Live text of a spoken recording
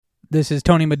This is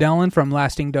Tony Medellin from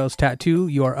Lasting Dose Tattoo.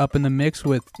 You are up in the mix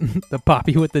with the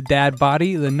Poppy with the Dad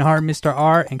Body, the Nar Mr.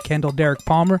 R, and Kendall Derek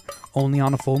Palmer, only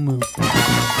on a full moon.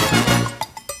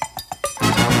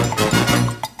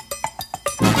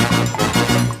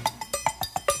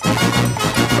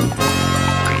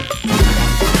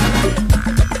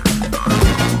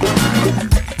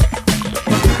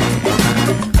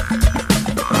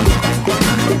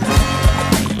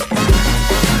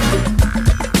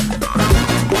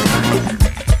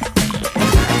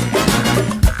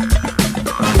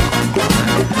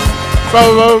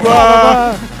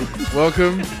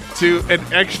 Welcome to an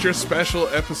extra special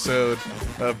episode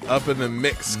of Up in the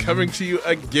Mix, coming to you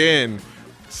again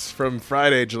from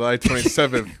Friday, July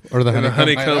 27th, or the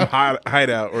Honeycomb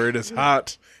Hideout, where it is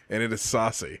hot and it is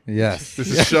saucy. Yes.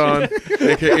 This is Sean,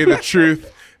 a.k.a. The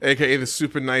Truth, a.k.a. the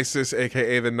Super Nicest,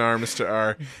 a.k.a. the Nar Mr.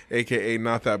 R, a.k.a.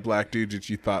 not that black dude that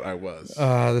you thought I was.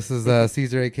 This is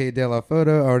Caesar, a.k.a. De La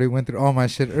Foto. I already went through all my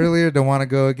shit earlier. Don't want to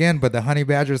go again, but the Honey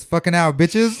Badger's fucking out,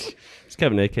 bitches. It's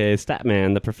Kevin, a.k.a.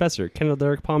 Statman, the Professor, Kendall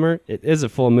Derek Palmer. It is a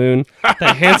full moon.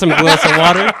 That handsome glass of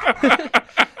water.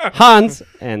 Hans,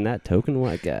 and that token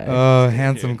white guy. Oh,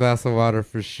 handsome glass of water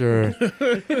for sure.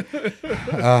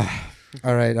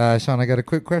 All right, Sean, I got a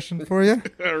quick question for you.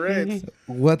 All right.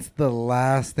 What's the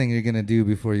last thing you're going to do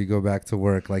before you go back to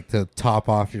work, like to top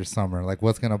off your summer? Like,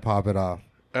 what's going to pop it off?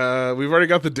 We've already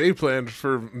got the day planned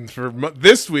for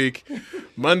this week.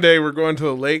 Monday, we're going to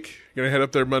the lake. Going to head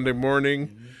up there Monday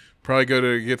morning. Probably go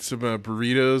to get some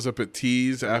burritos up at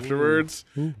T's afterwards.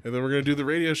 And then we're going to do the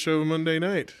radio show Monday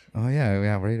night. Oh,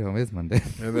 yeah, radio is Monday.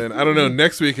 And then, I don't know,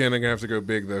 next weekend I'm going to have to go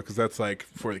big, though, because that's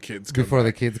like before the kids come Before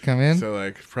back. the kids come in? So,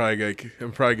 like,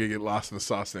 I'm probably going to get lost in the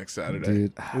sauce next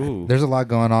Saturday. Dude, there's a lot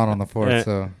going on the 4th,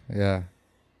 so, yeah,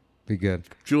 be good.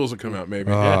 Jules will come out,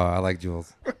 maybe. Oh, Yeah. I like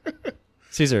Jules.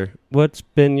 Caesar, what's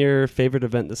been your favorite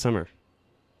event this summer?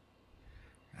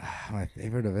 My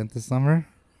favorite event this summer?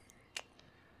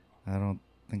 I don't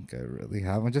think I really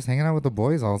have. I'm just hanging out with the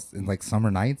boys all in like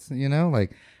summer nights, you know,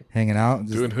 like hanging out,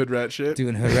 just Doing hood rat shit?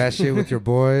 doing hood rat shit with your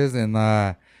boys, and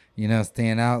you know,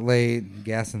 staying out late,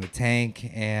 gassing the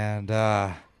tank, and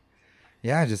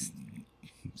yeah, just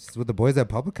with the boys at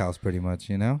Public House, pretty much,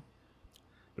 you know.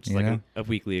 Which is You like know? a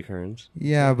weekly occurrence.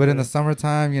 Yeah, but in the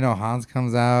summertime, you know, Hans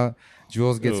comes out,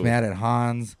 Jules gets Ooh. mad at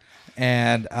Hans,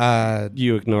 and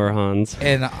You ignore Hans.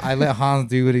 and I let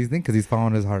Hans do what he's thinking because he's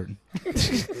following his heart.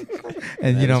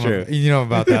 And That is true. you know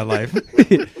about that life.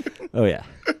 Oh, yeah.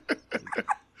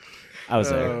 I was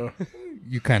there.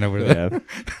 You kind of were there. Yeah.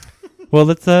 Well,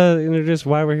 let's introduce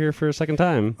why we're here for a second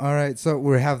time. All right, so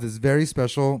we have this very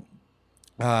special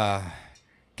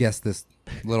guest, this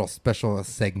little special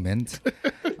segment.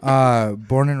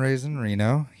 Born and raised in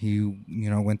Reno. He,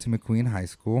 went to McQueen High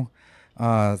School.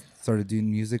 Started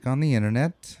doing music on the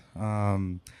internet.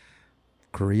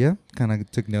 Korea kind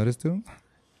of took notice to him.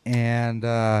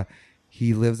 And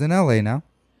he lives in LA now.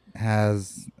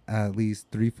 Has at least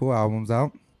 3 full albums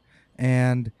out.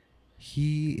 And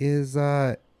he is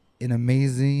an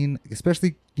amazing,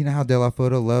 especially, you know how De La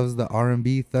Foto loves the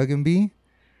R&B Thug and B?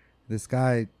 This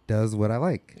guy does what I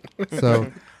like.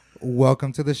 So,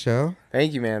 welcome to the show,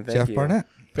 Thank you, man. Thank Jeff you. Barnett.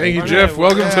 Thank you, Jeff.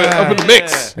 Welcome to Up in the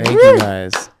Mix. Thank you,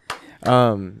 guys.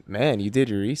 Man, you did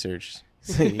your research.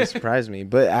 You surprised me.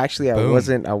 But actually, I Boom.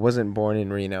 wasn't born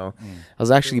in Reno. I was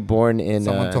actually born in.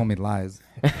 Someone told me lies.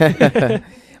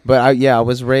 But I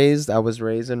was raised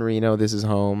in Reno. This is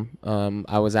home.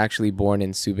 I was actually born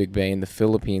in Subic Bay in the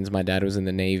Philippines. My dad was in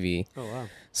the Navy. Oh, wow.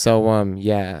 So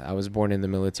I was born in the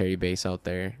military base out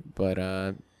there. But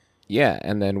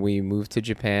and then we moved to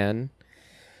Japan.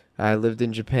 I lived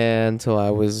in Japan till I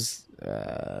was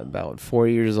about 4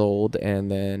 years old,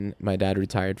 and then my dad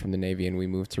retired from the Navy and we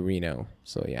moved to Reno.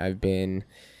 So I've been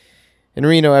in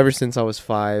Reno ever since I was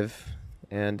 5,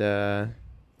 and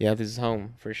this is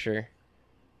home for sure.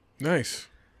 Nice.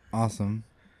 Awesome.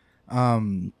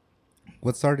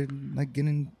 What started like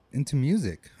getting into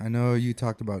music? I know you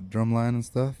talked about drumline and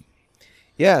stuff.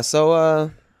 Yeah,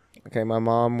 so my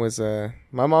mom was a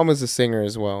singer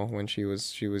as well when she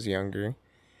was younger,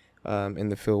 in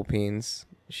the Philippines.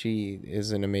 She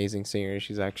is an amazing singer.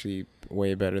 She's actually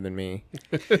way better than me.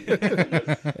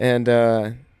 And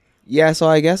so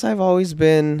I guess I've always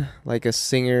been like a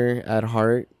singer at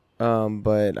heart,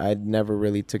 but I never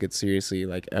really took it seriously,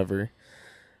 like ever.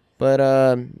 But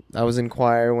I was in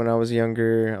choir when I was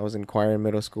younger. I was in choir in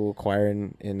middle school, choir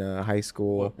in high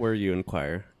school. What were you in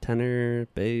choir? Tenor,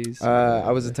 bass?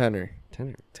 I was a tenor.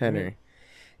 Tenor.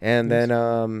 And then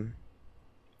I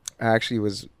actually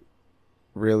was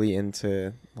really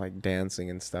into like dancing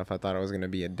and stuff. I thought I was gonna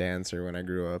be a dancer when I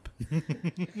grew up,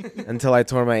 until I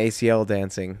tore my ACL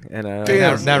dancing, and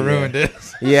Damn. That ruined it.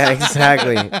 Yeah,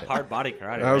 exactly. Hard body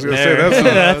karate. I was right gonna say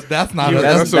there. That's not.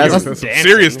 That's- some that's-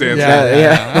 serious dancing.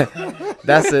 Yeah.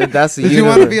 That's a. Did you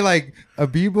want to be like a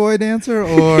b-boy dancer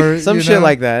or some you shit know?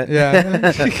 like that?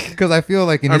 Yeah, because I feel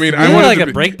like I mean, You're I wanted like to a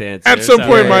be- break dancer. At some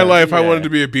point in my Yeah. life, I Yeah. wanted to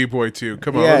be a b-boy too.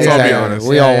 Come on, Yeah, let's all be exactly. honest.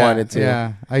 We all wanted to.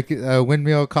 Yeah, I could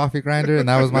windmill coffee grinder, and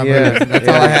that was my Yeah, move. That's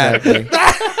all I had. exactly.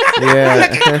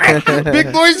 Yeah.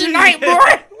 Big boys unite,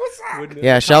 boy.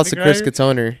 Yeah. Shouts to Chris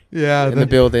Katoner Yeah, in the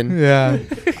building. Yeah,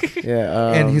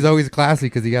 Yeah. and he's always classy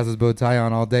because he has his bow tie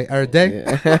on all day. Or day.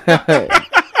 Yeah.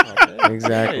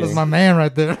 Exactly. That's my man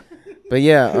right there. But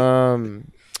yeah,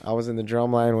 I was in the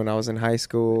drum line when I was in high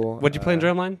school. What'd you play in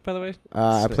drumline, by the way?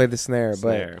 I played the snare,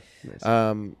 Snare. Nice.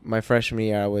 but my freshman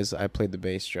year I played the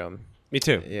bass drum. Me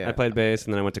too. yeah. I played bass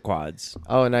and then I went to quads.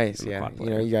 Oh, nice. I'm a Yeah, quad you know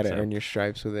player, you got to so. earn your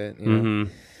stripes with it. You know?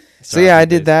 Mm-hmm. So yeah, I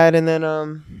did that, and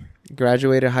then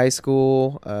graduated high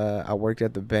school. I worked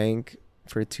at the bank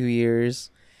for 2 years.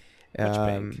 Which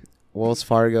bank? Wells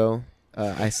Fargo.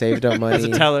 I saved up money As a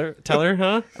teller,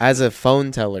 huh? as a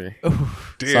phone teller.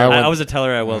 Damn. So I went- I was a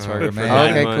teller at Wells Fargo for man. 9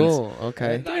 Okay, months. cool.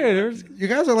 Okay. Dude, it was- You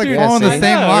guys are like Dude, following the I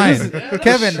same know. line.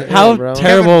 Kevin, How bro.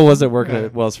 terrible was it working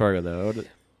at Wells Fargo though?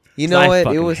 You know I what? It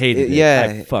fucking was hated it. yeah.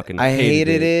 I fucking I hated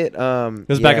hated it. It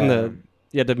was back in the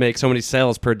you had to make so many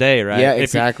sales per day, right? Yeah, If you-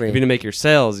 exactly. If you didn't make your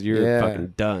sales, you're Yeah.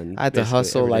 fucking done. I had to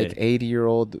hustle like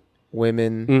 80-year-old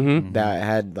women Mm-hmm. that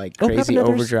had like Open up crazy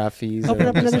another overdraft fees. Open and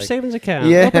up I'm just another like, savings account.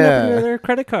 Yeah. Open up another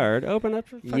credit card. Open up.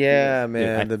 Yeah, Dude,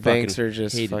 man, I the fucking banks are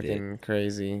just hated fucking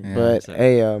crazy. Yeah. But So-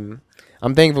 hey,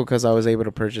 I'm thankful because I was able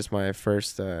to purchase my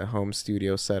first home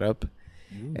studio setup,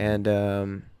 and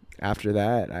after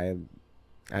that,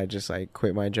 I just like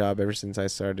quit my job ever since I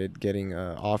started getting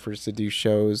offers to do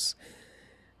shows.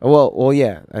 Well,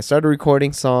 yeah. I started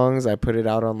recording songs. I put it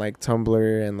out on like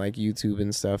Tumblr and like YouTube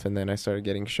and stuff, and then I started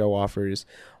getting show offers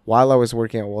while I was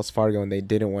working at Wells Fargo, and they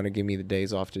didn't want to give me the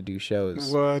days off to do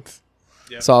shows. What?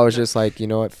 So I was just like, you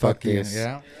know what, fuck you. this.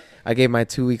 Yeah. I gave my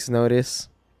 2 weeks notice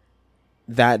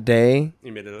that day,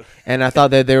 You made it. and I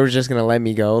thought that they were just gonna let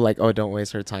me go. Like, oh, don't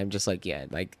waste her time. Just like, yeah,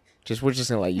 like, we're just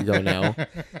gonna let you go now.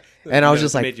 And I was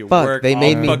just Made like, you fuck. work They all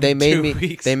made me. fucking They made 2 me.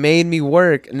 weeks. They made me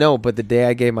work. No, but the day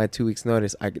I gave my 2 weeks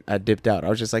notice, I dipped out. I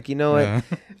was just like, you know what? Yeah.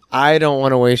 I don't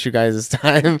want to waste you guys'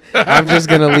 time. I'm just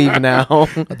gonna leave now.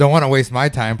 I don't want to waste my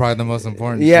time. Probably the most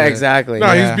important. Yeah, shit. exactly.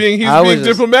 No, Yeah. he's being I was being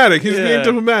just- diplomatic. He's Yeah. being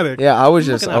diplomatic. Yeah, I was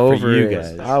just looking out for over you it.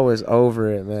 guys. I was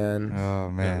over it, man. Oh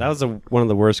man. That was one of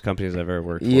the worst companies I've ever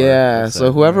worked for. Yeah, That's so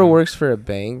it. whoever works for a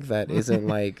bank that isn't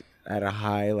like at a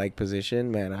high like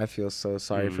position, man, I feel so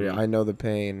sorry for you. I know the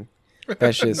pain.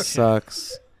 That shit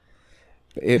sucks.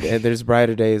 There's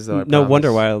brighter days though. I No wonder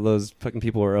promise. why those fucking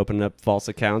people were opening up false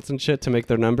accounts and shit to make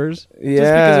their numbers. Yeah, Just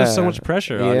because there's so much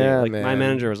pressure on you. Yeah, Like my man.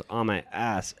 manager was on my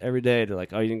ass every day to like,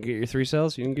 oh, you didn't get your 3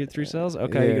 sales? You didn't get 3 sales?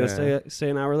 Okay, you gotta Yeah. stay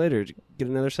an hour later to get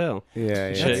another sale.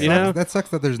 Yeah, Shit, yeah. you know? That sucks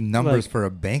that there's numbers Like- for a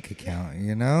bank account.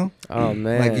 You know, Oh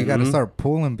man, like you got to Mhm. start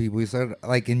pulling people. You start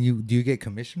like, and do you get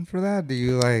commission for that? Do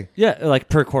you like? Yeah, like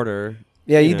per quarter.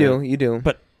 Yeah, you know. do. You do.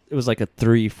 But it was like a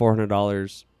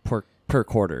 $400 per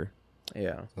quarter.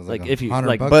 Yeah. It's Like, $100 if you-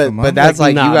 like- bucks a But month? that's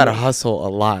like Like, you nah, gotta like- hustle a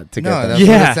lot to get no, that. that's what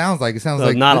Yeah. it sounds like. It sounds So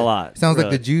like not a lot. Sounds like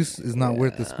really. the juice is not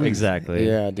worth the squeeze. Exactly.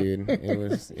 Yeah, dude. It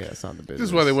was. Yeah, it's not the business. This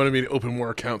is why they wanted me to open more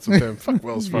accounts with them. Fuck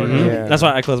Wells Fargo. Mhm. Yeah. That's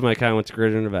why I closed my account and went to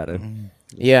Greater Nevada.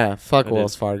 Yeah, fuck I did.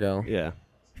 Wells Fargo. Yeah.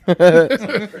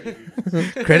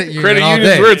 Credit union Credit all union's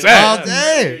day. where it's at. All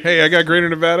day. Hey, I got Greater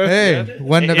Nevada. Hey,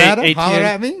 one A- Nevada, ATM. holler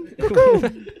at me.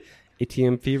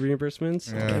 ATM fee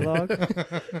reimbursements. Yeah.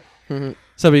 Log.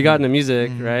 So we got into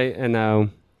music, Mm-hmm. right? And now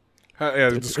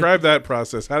Describe that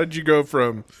process. How did you go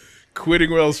from quitting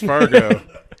Wells Fargo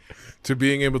to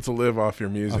being able to live off your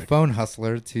A music? phone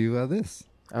hustler to this.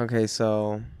 Okay,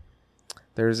 so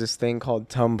there's this thing called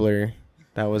Tumblr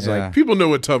that was Yeah. like, People know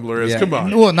what Tumblr is. Yeah. Come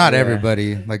on. Well, not Yeah.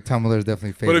 everybody. Like Tumblr's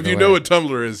definitely faded But if you away. know what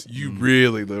Tumblr is, you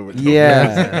really live with Tumblr.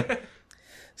 yeah.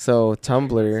 So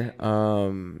Tumblr,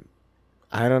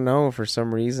 I don't know, for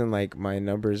some reason, like my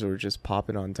numbers were just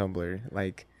popping on Tumblr.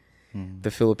 Like Mhm.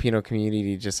 the Filipino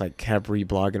community just like kept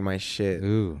reblogging my shit.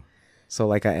 Ooh. So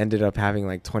like I ended up having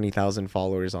like 20,000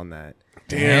 followers on that.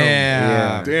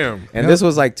 Damn. Damn. And Yep. this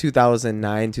was like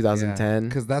 2009, 2010.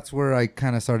 Because that's where I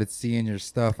kind of started seeing your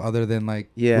stuff, other than like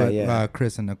Yeah, what yeah.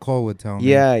 Chris and Nicole would tell me.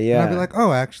 Yeah, And yeah. I'd be like,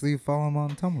 oh, actually, follow him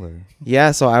on Tumblr.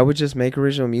 Yeah, so I would just make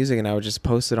original music and I would just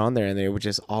post it on there and it would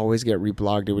just always get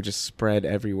reblogged. It would just spread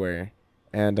everywhere.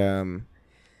 And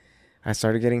I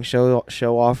started getting show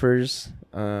offers.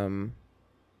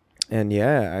 And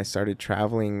yeah, I started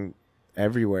traveling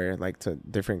everywhere, like to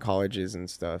different colleges and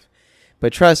stuff.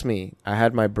 But trust me, I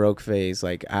had my broke phase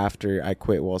like after I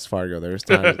quit Wells Fargo. There was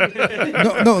times.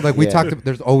 No, like we Yeah. talked.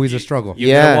 There's always a struggle. You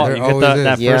hit Yeah. a wall. There You hit always is.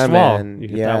 that yeah, first wall. man. You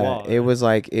hit Yeah, that wall. it was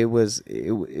like it was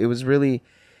really.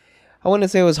 I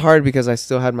wouldn't say it was hard because I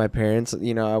still had my parents.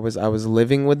 You know, I was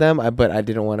living with them, but I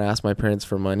didn't want to ask my parents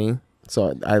for money,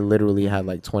 so I literally had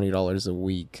like $20 a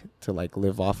week to like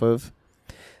live off of.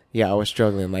 Yeah, I was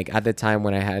struggling. Like at the time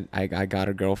when I got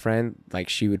a girlfriend, like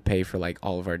she would pay for like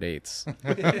all of our dates.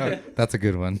 That's a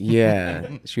good one. Yeah,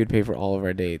 she would pay for all of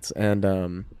our dates,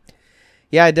 and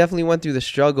yeah, I definitely went through the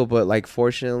struggle, but like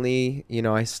fortunately, you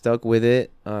know, I stuck with it.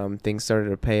 Things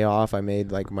started to pay off. I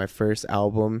made like my first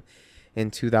album in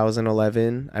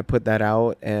 2011. I put that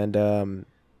out, and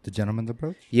The Gentleman's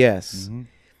Approach. yes, Mhm.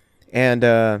 and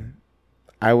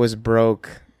I was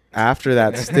broke after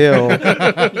that still.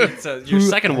 So your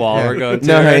second wall Yeah. we're going to.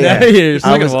 No, right yeah. now. Your I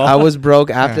second was wall. I was broke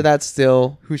after Yeah. that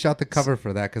still. Who shot the cover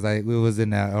for that? Because it was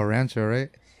in El Rancho, right?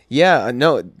 Yeah,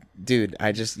 no, dude,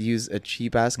 I just used a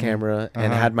cheap ass camera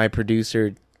and Uh-huh. had my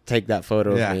producer take that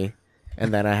photo Yeah. of me,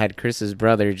 and then I had Chris's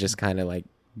brother just kind of like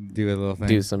Do a little thing.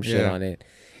 do some shit Yeah. on it.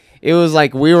 It was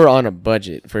like we were on a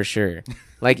budget for sure.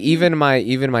 Like even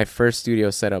my first studio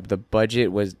setup, the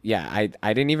budget was I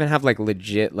didn't even have like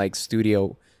legit like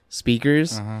studio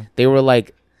speakers. Uh-huh. They were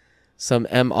like some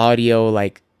M Audio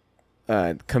like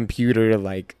computer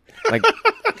like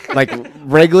like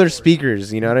regular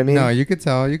speakers, you know what I mean? No, you could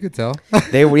tell. You could tell.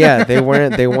 They were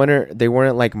they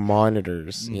weren't like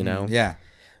monitors, you know. Yeah.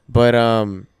 But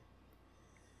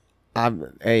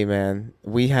hey man,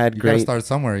 we had You gotta great start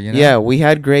somewhere, you know. Yeah, we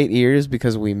had great ears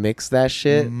because we mixed that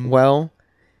shit Mhm. well,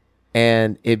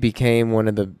 and it became one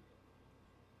of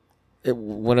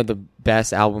the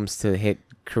best albums to hit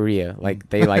Korea. Like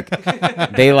they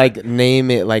like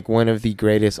name it like one of the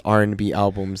greatest R&B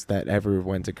albums that ever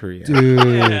went to Korea.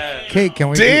 Dude. Kate, can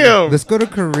we? Damn. Let's go to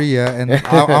Korea, and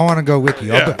I want to go with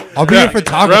you. Yeah. I'll be Yeah. your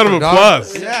photographer. Round of dog.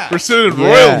 applause. Yeah. We're sitting Yeah.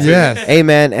 royalty. Yes. Hey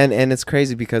man, and it's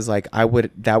crazy because like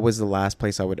that was the last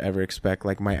place I would ever expect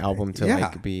like my album to Yeah.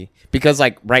 like be, because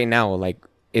like right now like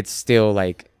it's still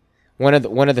like one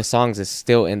of the songs is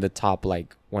still in the top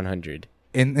like 100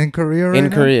 In Korea, right in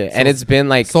now? Korea, and it's been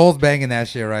like Soul's banging that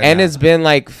shit right and now. it's been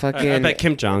like I fucking bet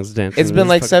Kim Jong's dancing. it's been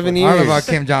like 7 I don't know years. about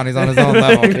Kim Jong. He's on his own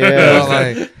level.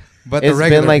 Yeah. but the It's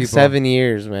regular been like people, 7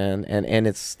 years, man, and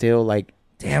it's still like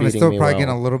Damn, it's treating still me probably well.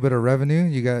 getting a little bit of revenue.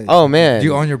 You got. Oh man, Do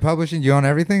you own your publishing? Do you own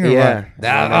everything? Or Yeah, What?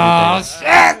 I own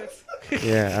shit!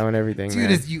 yeah, I own everything, Dude,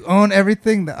 man. is you own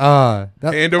everything? That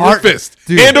Hand over fist.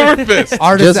 dude. Hand over fist.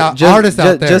 Artists out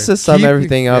there. Just to sum Keep-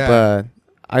 everything up, yeah.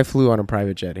 I flew on a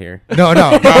private jet here. No.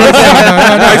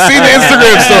 I seen the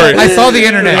Instagram story. I saw the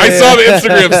internet. I saw the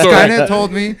Instagram story. Skynet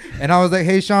told me, and I was like,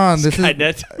 "Hey, Sean, this is."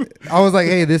 Skynet. I was like,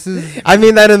 "Hey, this is." I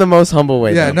mean that in the most humble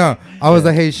way. Yeah, though. no. I was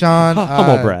like, "Hey, Sean."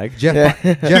 Humble brag. Jeff.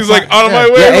 Yeah. Jeff He's like, on my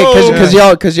way Yeah, hey,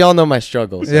 home. cause y'all know my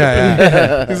struggles.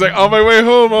 Yeah. He's like, on my way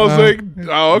home. I was Uh, like,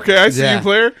 oh, okay, I see yeah. you,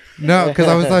 player. No, because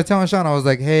I was like telling Sean, I was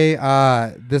like, "Hey,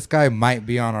 this guy might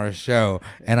be on our show,"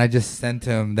 and I just sent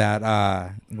him that.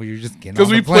 Well, you're just getting Because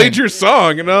on we the plane. played your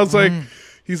song, and I was like,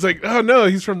 he's like, oh no,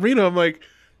 he's from Reno. I'm like,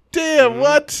 damn,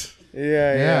 what?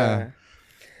 Yeah.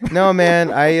 No,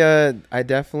 man, I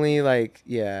definitely like,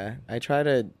 I try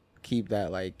to keep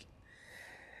that like,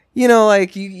 you know,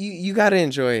 like you gotta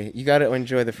enjoy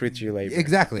the fruits of your labor.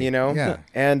 Exactly. You know. Yeah.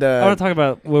 And I want to talk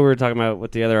about what we were talking about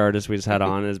with the other artists we just had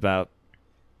on is about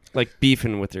like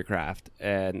beefing with your craft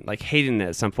and like hating it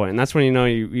at some point, and that's when you know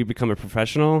you become a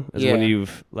professional. Is when Yeah.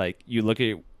 you've like you look at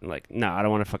it like, no, I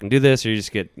don't want to fucking do this, or you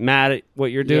just get mad at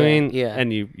what you're doing, yeah.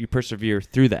 and you persevere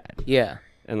through that. Yeah.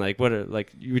 And like what are,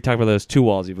 like you talk about those 2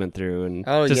 walls you went through, and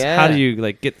Oh, just yeah. how do you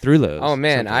like get through those? Oh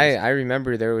man, sometimes? I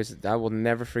remember I will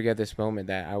never forget this moment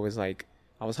that I was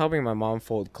helping my mom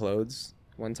fold clothes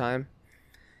one time,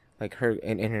 like her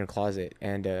in her closet,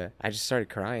 and I just started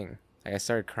crying. Like I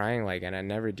started crying, like, and I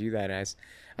never do that. And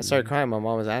I started crying. My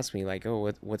mom was asking me like,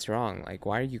 "Oh, what's wrong? Like,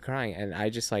 why are you crying?" And I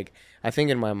just like, I think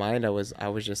in my mind I was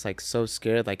just like so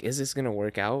scared. Like, is this gonna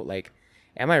work out? Like,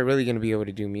 am I really gonna be able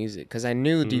to do music? Because I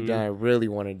knew deep down I really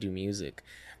want to do music,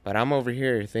 but I'm over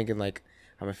here thinking like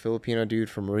I'm a Filipino dude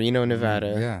from Reno,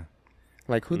 Nevada. Yeah.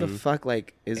 Like who the fuck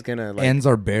like is gonna like Ends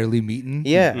are barely meeting.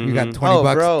 Yeah. You got 20 Oh,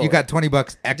 bucks. bro. You got 20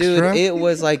 bucks extra. dude, it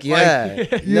was like yeah.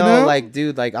 you No, know? like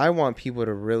dude, like I want people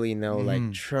to really know,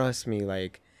 like trust me,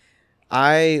 like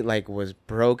I like was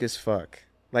broke as fuck.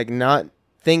 Like not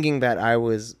thinking that I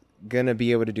was gonna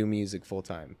be able to do music full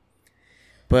time.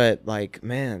 But like,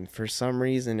 man, for some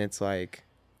reason it's like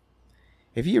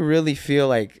if you really feel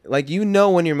like you know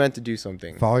when you're meant to do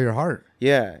something. Follow your heart.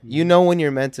 Yeah, you know when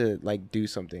you're meant to like do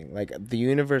something. Like the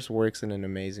universe works in an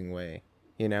amazing way,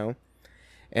 you know?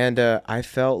 And I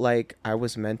felt like I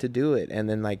was meant to do it. And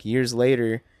then like years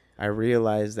later, I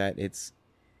realized that it's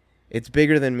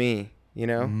bigger than me, you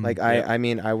know? Like I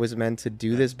mean, I was meant to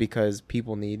do this because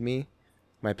people need me.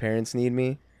 My parents need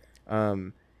me.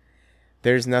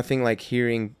 There's nothing like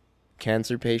hearing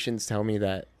cancer patients tell me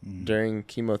that during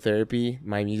chemotherapy,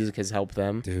 my music has helped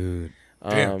them. Dude.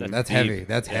 Damn, That's deep. heavy.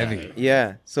 That's heavy.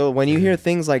 Yeah. So when you hear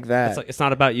things like that, It's like it's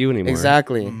not about you anymore.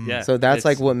 exactly. Yeah. So that's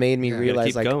like It's- what made me yeah. You gotta realize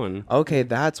keep like, going. okay,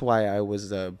 that's why I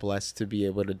was blessed to be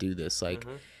able to do this. Like,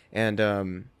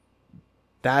 and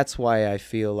that's why I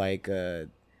feel like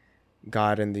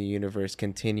God and the universe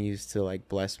continues to like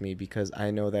bless me, because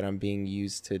I know that I'm being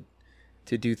used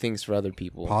to do things for other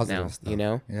people Positive now, stuff. you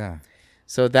know? Yeah.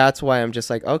 So that's why I'm just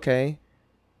like, okay,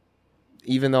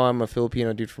 even though I'm a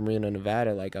Filipino dude from Reno,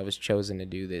 Nevada, like I was chosen to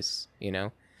do this, you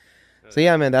know? So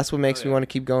yeah, man, that's what makes me want to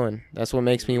keep going. That's what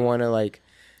makes me want to like,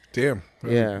 Damn. That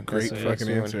was a Yeah, Great that's what makes fucking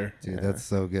me wanna- answer. Dude, Yeah. that's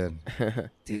so good.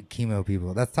 Dude, chemo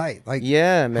people. That's tight. Like,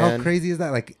 yeah, man. how crazy is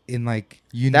that? Like, in like,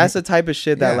 That's the type of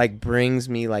shit that Yeah. like brings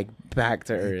me like back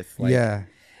to earth. Like, yeah.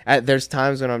 There's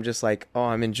times when I'm just like, oh,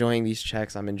 I'm enjoying these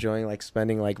checks. I'm enjoying like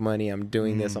spending like money. I'm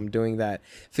doing this. I'm doing that.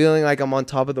 Feeling like I'm on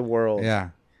top of the world. Yeah.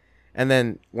 And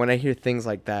then when I hear things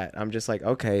like that, I'm just like,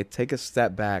 okay, take a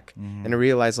step back Mhm. and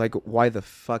realize like why the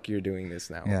fuck you're doing this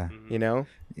now. Yeah. You know?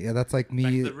 Yeah, that's like me.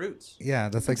 Back to the roots. Yeah,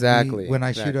 that's like Exactly, me when I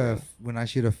exactly.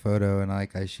 shoot a photo, and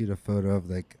like I shoot a photo of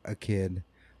like a kid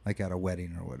like at a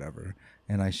wedding or whatever,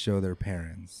 and I show their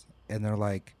parents, and they're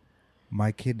like,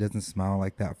 my kid doesn't smile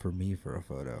like that for me for a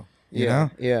photo. You Yeah.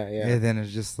 know? Yeah. Yeah. And then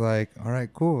it's just like, all right,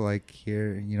 cool. Like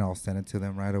here, you know, I'll send it to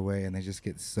them right away, and they just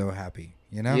get so happy.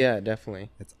 You know? Yeah, definitely.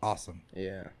 It's awesome.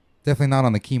 Yeah. Definitely not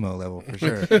on the chemo level for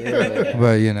sure. Yeah.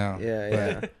 But you know, Yeah,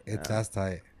 but yeah. it's that's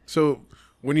tight. So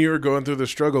when you were going through the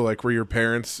struggle, like were your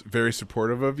parents very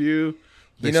supportive of you?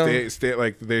 They You know- stay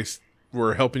like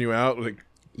were helping you out, like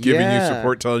giving you Yeah.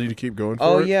 support, telling you to keep going for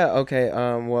Oh it? yeah, okay.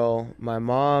 Well, my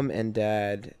mom and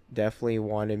dad definitely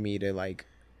wanted me to like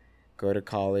go to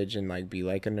college and like be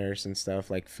like a nurse and stuff.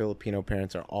 Like Filipino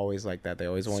parents are always like that. They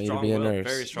always want you to be a Strong-willed,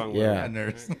 nurse. very strong-willed. Yeah. A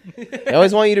nurse. They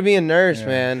always want you to be a nurse, Yeah.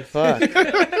 man. Fuck.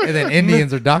 And then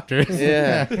Indians are doctors.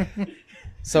 Yeah.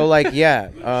 So like yeah,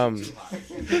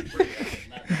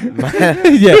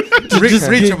 yeah.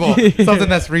 Reachable. Something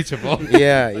that's reachable.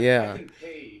 yeah.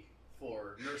 Pay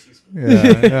for nursing school.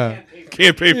 Yeah. Yeah.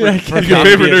 Can't pay for, Yeah, you can't can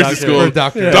pay for be a nursing doctor. school. For a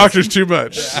doctor. Doctors too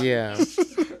much. Yeah.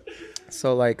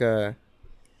 So like oh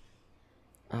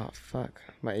fuck.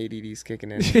 My ADD's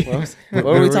kicking in. What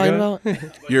were we talking about?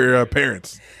 Your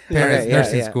parents. Parents, Okay,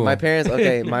 nursing school. My parents,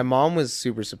 okay, my mom was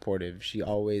super supportive. She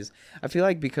always, I feel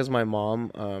like because my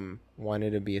mom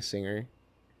wanted to be a singer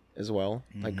as well,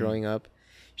 like growing up,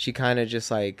 she kind of just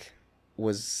like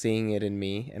was seeing it in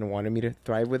me and wanted me to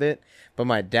thrive with it. But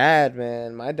my dad,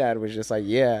 man, was just like,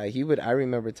 yeah, I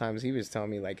remember times he was telling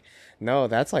me like, no,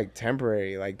 that's like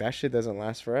temporary. Like that shit doesn't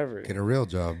last forever. Get a real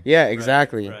job. Yeah,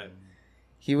 exactly. Right.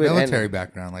 He would Military and,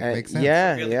 background, like and- makes sense.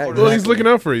 Yeah, Be on the yeah. corner. Well, he's exactly.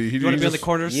 looking out for you. You want to be on the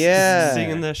corners? Yeah.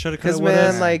 Singing the shoulda coulda Because woulda?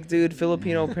 man, like, dude,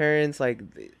 Filipino parents, like,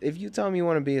 if you tell them you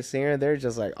want to be a singer, they're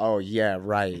just like, oh yeah,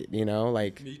 right, you know,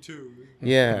 like, Me too.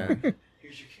 yeah, Here's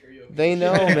your karaoke. they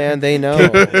know, man, they know.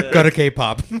 Go to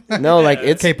K-pop. No, like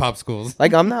it's K-pop schools.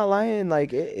 like I'm not lying,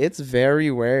 like it's very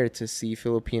rare to see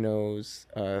Filipinos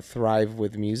thrive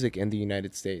with music in the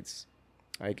United States.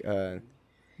 Like,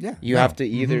 Yeah. you no. have to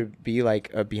either be like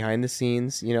a behind the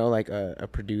scenes, you know, like a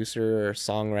producer or a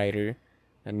songwriter,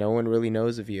 and no one really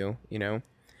knows of you, you know,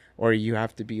 or you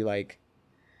have to be like,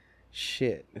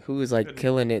 shit, who is like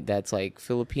killing it? That's like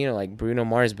Filipino, like Bruno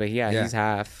Mars, but yeah. He's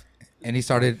half. And he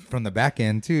started from the back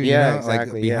end too. Yeah, you know?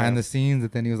 exactly, Like behind yeah. the scenes,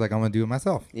 and then he was like, "I'm gonna do it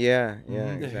myself." Yeah, yeah,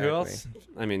 Mhm. exactly. Who else?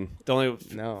 I mean, the only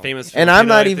No. famous. And I'm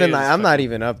Filipino not I even think is I'm not fucking-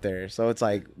 even up there, so it's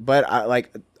like, but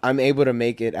I'm able to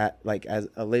make it at like as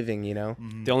a living, you know.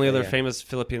 The only other Yeah. famous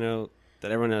Filipino that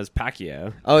everyone knows,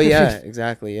 Pacquiao. Oh yeah,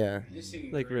 exactly, yeah. He's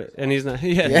singing Like, great. and he's not.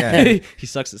 Yeah, Yeah. he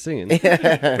sucks at singing.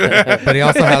 But he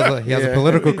also has a Yeah.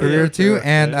 political career too,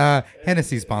 and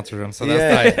Hennessy sponsored him, so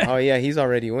that's tight. Oh yeah, he's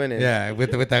already winning. Yeah,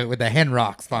 with the Hen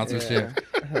Rock sponsorship.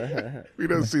 We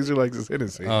know Caesar likes his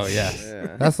Hennessy. Oh yeah,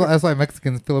 Yeah. that's why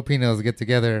Mexicans Filipinos get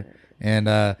together, and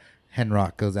Hen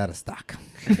Rock goes out of stock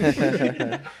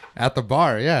at the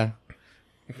bar. Yeah,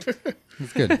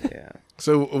 it's good. Yeah.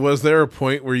 So was there a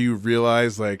point where you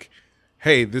realized like,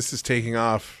 hey, this is taking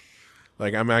off?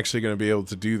 Like I'm actually going to be able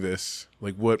to do this.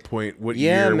 Like what point? What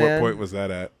Yeah, year? What man. point was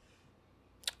that at?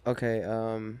 Okay.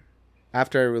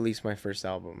 After I released my first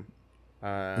album,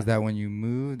 Is that when you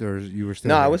moved or you were still?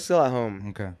 No, I there? was still at home.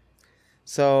 Okay.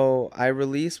 So I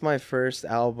released my first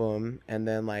album, and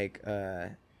then like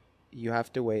you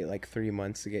have to wait like 3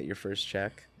 months to get your first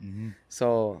check. Mm-hmm.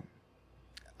 So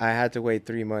I had to wait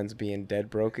 3 months, being dead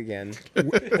broke again.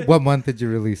 What month did you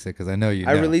release it? Because I know you.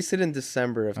 I know. released it in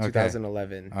December of Okay.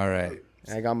 2011. All right.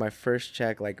 And I got my first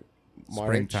check like March,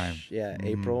 Springtime. yeah, Mhm.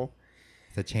 April,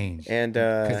 It's a change. and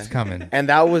it's coming. and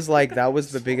that was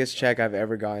the biggest check I've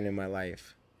ever gotten in my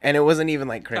life, and it wasn't even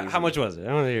like crazy. How much was it?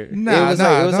 I want to hear. It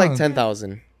was like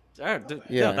 10,000. Yeah,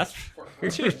 Yeah. that's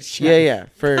Yeah.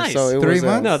 For Nice. so it 3 was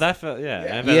months? No, that felt I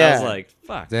Yeah. was like,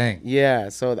 fuck. Dang, yeah.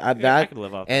 So I that could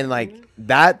live off and that. like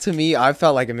that to me, I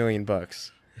felt like $1 million.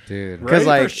 dude. Because for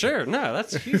like sure. No,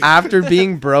 that's huge. after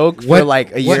being broke for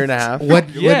like a year and a half.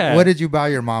 Yeah. What did you buy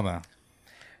your mama?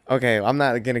 Okay, I'm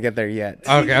not gonna get there yet.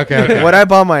 Okay. What I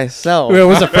bought myself. What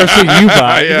was the first thing you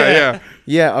bought? yeah.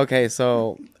 Yeah. Okay.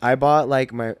 So I bought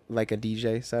like a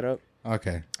DJ setup.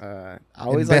 Okay. I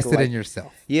always Invested like in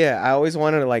yourself. Yeah, I always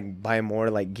wanted to like buy more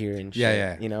like gear and shit.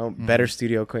 Yeah. You know, better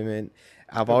studio equipment.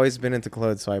 I've always been into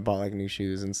clothes, so I bought like new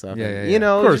shoes and stuff. Yeah, and, yeah, You yeah.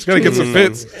 know, Of course, just gotta get choosing- some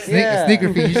fits. Yeah.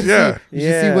 Sneaker feet. You should Yeah. see. You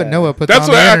should see what Yeah. Noah puts That's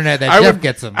on what the I- internet that I Jeff would-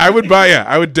 gets them. I would buy. Yeah,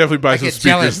 I would definitely buy some get speakers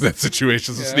jealous. in that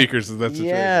situation. Some sneakers in that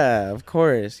situation. Yeah, of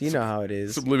course. You know how it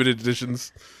is. Some limited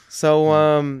editions.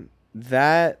 So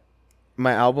that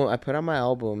my album, I put out my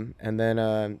album, and then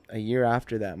a year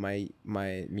after that, my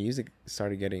music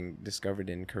started getting discovered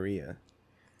in Korea,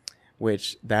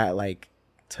 which that like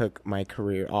took my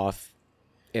career off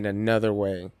in another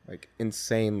way, like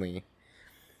insanely.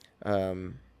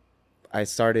 I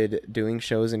started doing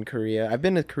shows in Korea. I've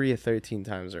been to Korea 13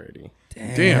 times already,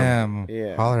 Damn.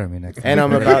 Yeah. Holler at me next time. and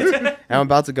I'm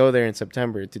about to go there in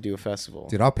September to do a festival.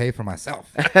 Dude, I'll pay for myself.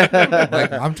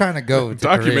 Like, I'm trying to go to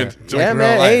Document. Korea. Yeah, Like, man.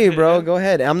 real life. Hey, bro, go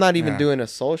ahead. I'm not even Yeah. doing a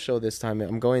soul show this time.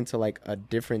 I'm going to like a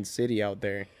different city out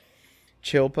there,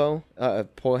 Chilpo,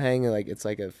 Pohang. Like it's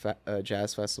like a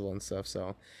jazz festival and stuff.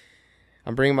 So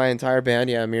I'm bringing my entire band.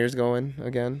 Yeah, Amir's going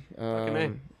again.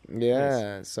 A.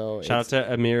 Yeah. So Shout out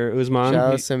to Amir Uzman. Shout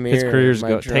out He- to His Amir, career's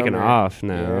my taking drummer. off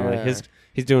now. Like Yeah.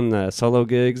 he's doing the solo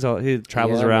gigs. He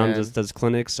travels Yeah, around, man. just does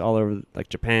clinics all over like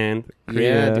Japan, Yeah,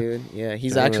 Korea. dude. Yeah,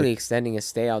 he's Yeah, actually like- extending his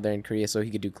stay out there in Korea so he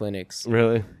could do clinics.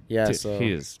 Really? Yeah. Dude, So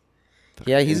he is.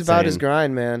 yeah, he's about his insane.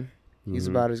 grind, man. He's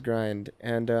Mhm. about his grind.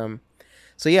 And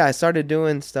so yeah, I started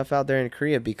doing stuff out there in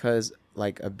Korea because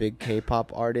like a big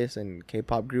K-pop artist and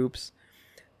K-pop groups,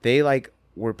 they like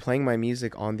were playing my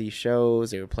music on these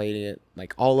shows. They were playing it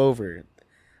like all over.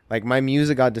 Like my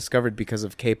music got discovered because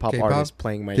of K-pop, K-pop? artists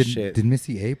playing my Did, shit. did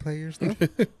Missy A play your stuff?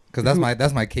 Because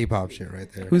that's my K-pop shit right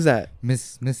there. Who's that?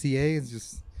 Missy A is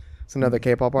just It's another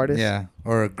K-pop artist. yeah,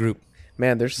 or a group.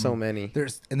 Man, there's so many.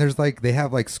 There's like they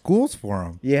have like schools for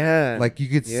them. Yeah. Like you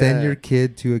could send Yeah. your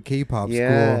kid to a K-pop Yeah,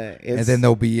 school, and it's- then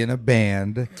they'll be in a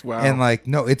band. Wow. And like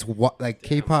no, it's what like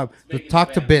K-pop.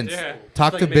 Talk to Vince.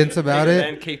 Talk to Vince about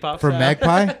it. For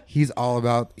Magpie, he's all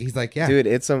about. He's like yeah, Dude,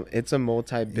 it's a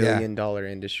multi-billion-dollar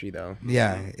industry though.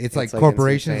 yeah. It's like like,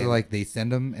 corporations it's are insane. like they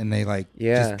send them and they like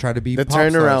Yeah. just try to be The pop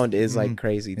stars. turnaround is like Mhm.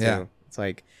 crazy too. Yeah. It's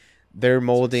like they're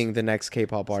molding the next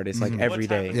K-pop artist like Mhm. every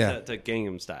day. Yeah. To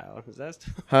Gangnam Style. Is that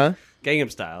Huh? Gangnam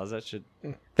Style? Is that shit?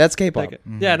 That's K-pop.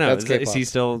 Yeah, no. That's Is he K-pop.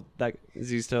 still like? Is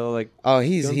he still like? Oh,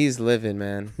 he's living,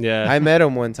 man. Yeah. I met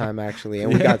him one time actually,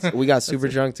 and we got super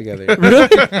drunk together.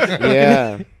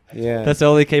 Yeah, yeah, That's the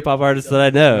only K-pop artist that I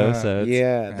know. So it's,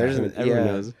 yeah. There's everyone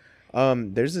knows.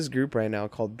 there's this group right now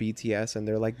called BTS, and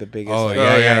they're like the biggest. Oh like- yeah, Oh,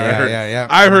 yeah, yeah, I yeah, heard- yeah, yeah.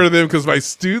 I've heard of them because my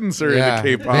students are Yeah.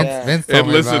 into K-pop Yeah. Vince told and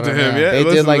me listen about to him, him. Yeah, They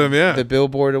listen did like to them. Yeah, the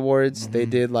Billboard Awards. They Mhm.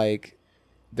 did like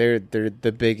they're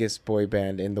the biggest boy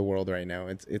band in the world right now.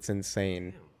 It's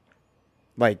insane.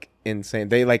 Like insane.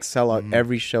 They like sell out Mhm.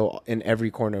 every show in every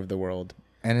corner of the world.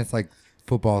 And it's like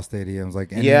football stadiums, like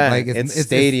Yeah, like it's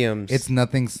stadiums. It's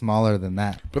nothing smaller than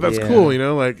that. but that's Yeah. cool. You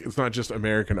know, like it's not just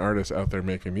American artists out there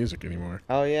making music anymore.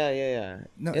 Oh yeah.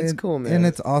 No, It's and- cool, man. and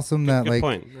it's awesome that Good like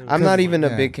point. I'm not even a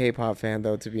yeah. big K-pop fan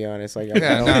though, to be honest. Like,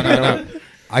 Yeah, no.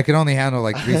 I can only handle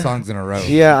like 3 songs in a row.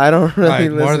 Yeah, I don't really Like,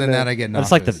 listen more than to, that, I get I nauseous.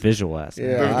 just like the visual aspect.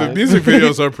 Yeah. The music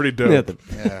videos are pretty dope. Yeah, the-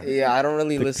 Yeah. Yeah, I don't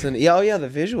really listen. Yeah, oh yeah, the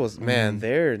visuals, man, Mhm.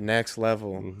 they're next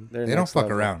level. They're They don't next fuck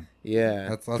level. around. Yeah,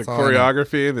 That's the all I know.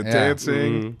 choreography, the Yeah.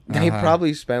 dancing. Mhm. they Uh-huh.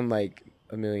 probably spend like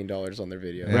 $1 million on their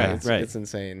video. Yeah. It's, Right. it's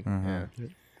insane. Uh-huh. Yeah.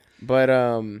 But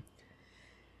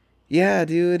yeah,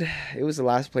 dude, it was the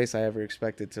last place I ever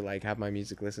expected to like have my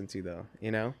music listened to, though.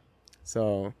 You know,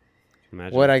 so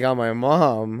Imagine. what I got my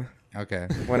mom Okay.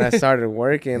 when I started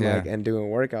working Yeah. like and doing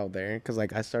work out there, because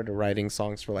like I started writing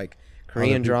songs for like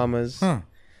Korean people. dramas. Huh.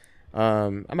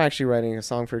 I'm actually writing a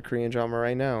song for a Korean drama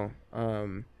right now.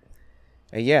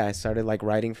 And yeah, I started like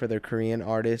writing for the Korean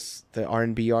artists, the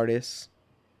R&B artists,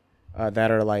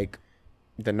 that are like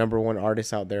the #1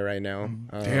 artists out there right now.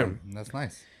 Damn. That's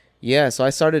nice. Yeah, so I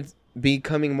started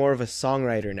becoming more of a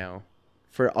songwriter now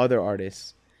for other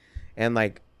artists. And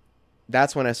like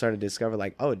that's when I started to discover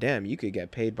like, oh damn, you could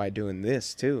get paid by doing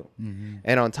this too.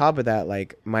 And on top of that,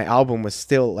 like my album was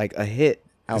still like a hit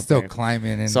out It's still there.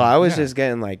 climbing. And So I was just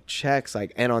getting like checks,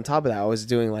 like, and on top of that, I was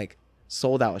doing like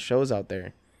sold out shows out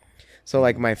there. So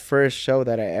like my first show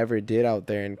that I ever did out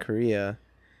there in Korea,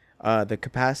 the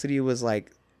capacity was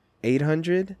like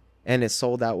 800, and it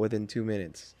sold out within 2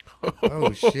 minutes.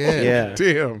 Oh shit. Yeah.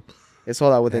 Damn. It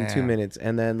sold out within 2 Damn. minutes,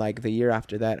 and then like the year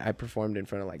after that, I performed in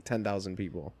front of like 10,000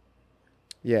 people.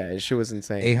 Yeah, it shit was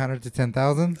insane. 800 to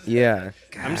 10,000. Yeah,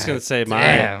 I'm just gonna say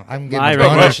Damn, I'm getting my a boner.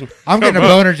 recollection. I'm getting a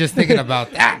boner just thinking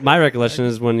about that. My recollection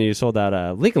is when you sold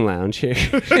out Lincoln Lounge here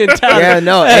in town. Yeah,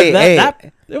 no,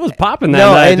 It was popping that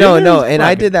no, night. I know, dude. It no, was and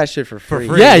I popping. did that shit for free.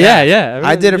 free. Yeah.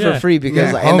 I did it Yeah. for free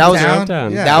because, Yeah, and that was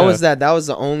hometown. Yeah. that was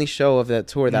the only show of that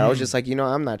tour that I was just like,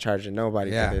 I'm not charging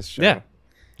nobody Yeah. for this show. Yeah.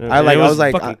 I was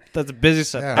like, that's the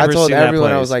busiest I've Yeah. ever I told seen that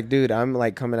everyone, I place. was like, dude, I'm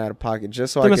like coming out of pocket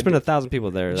just so there I must could. have been 1,000 people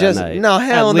there Just that night. no,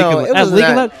 hell At no. Lincoln- It at wasn't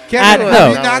Lincoln that. Lounge? Kevin, At- have no,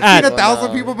 you not at- seen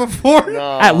 1,000 people before?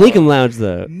 No. At Lincoln Lounge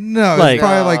though. No, Like- it's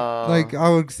probably like I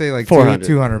would say like 400.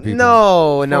 200 people.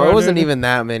 No, it 400? wasn't even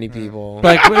that many people.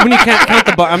 Like when you can't count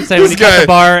the bar, I'm saying when This you count guy- the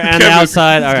bar and the Kevin-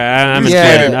 outside. All right, I'm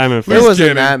Yeah. kidding. I'm It kidding. wasn't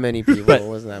kidding. that many people. But- It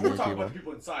wasn't that many people.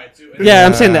 People inside too. Yeah,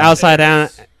 I'm saying the outside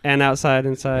and outside,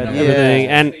 inside, Yeah. everything,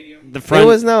 and the front. It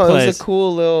was place. a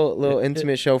cool little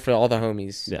intimate show for all the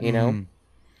homies. Yeah. You know. Mhm.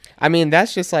 I mean,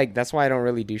 that's just like that's why I don't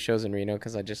really do shows in Reno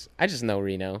because I just know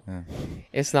Reno. Yeah.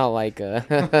 It's not like Yeah.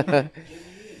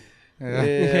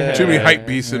 Too many hype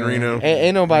beasts in Reno.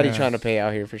 Ain't nobody Yeah. trying to pay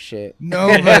out here for shit.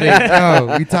 Nobody.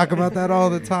 No, we talk about that all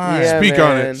the time. Yeah, Speak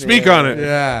on man, it. Speak yeah. on it.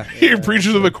 Yeah. You're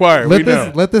preachers of the choir. We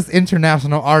know. Let this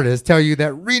international artist tell you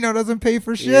that Reno doesn't pay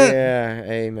for shit. Yeah,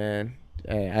 hey man.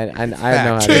 Hey, I know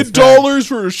how to. $10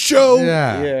 for a show.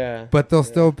 Yeah. Yeah, But they'll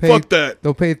still pay. Fuck that.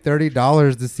 They'll pay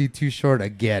 $30 to see Too Short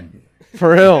again,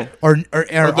 for real. or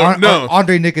no.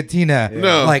 Andre Nicotina,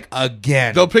 No. like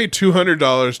again. They'll pay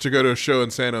 $200 to go to a show in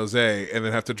San Jose and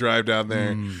then have to drive down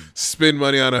there, spend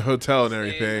money on a hotel and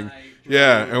everything.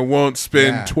 Yeah, and won't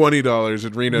spend Yeah. $20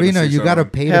 in Reno. Reno, to see you gotta someone.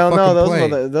 pay Hell to no, fucking those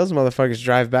play. those motherfuckers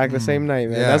drive back the same night,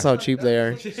 man. Yeah. That's how cheap they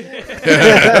are.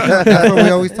 That's what we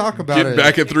always talk about. Getting it.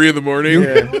 back at 3 in the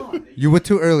morning. You were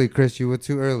too early, Chris. You were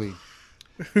too early.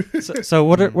 So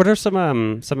what are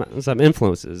some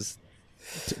influences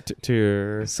to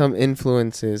your Some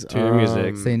influences To your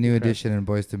music. Say New Edition and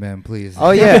Boys to Men, please.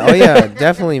 Oh yeah,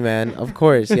 definitely, man. Of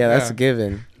course, yeah, that's a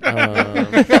given.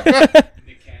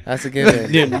 That's a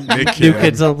given. new Cannon.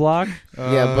 kids on the block?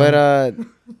 Yeah, but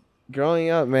growing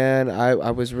up, man,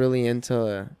 I was really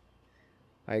into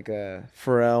like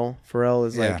Pharrell. Pharrell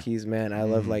is Yeah. like he's man. I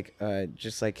love like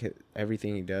just like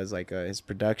everything he does, like his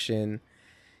production,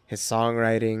 his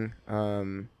songwriting.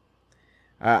 I'm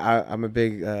a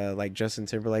big like Justin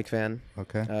Timberlake fan.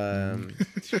 Okay.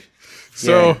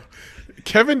 So, Yeah.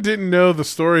 Kevin didn't know the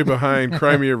story behind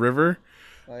Crimea River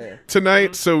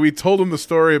tonight, so we told him the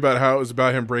story about how it was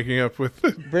about him breaking up with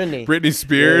Brittany. Britney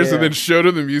Spears, Yeah. and then showed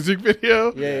him the music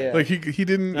video. Yeah. Like he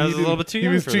didn't. I was he a little didn't- bit too He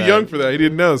young was for too that. young for that. He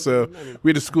didn't know, so we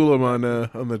had to school him on the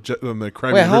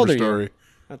Crimea Wait, how River old are you? story.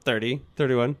 30,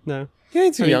 31? No. You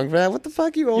ain't too I mean, young for that. What the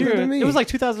fuck? You older than me? It was like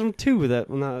 2002 with that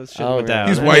when that shit Oh, went yeah. down.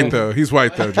 He's I white mean, though. He's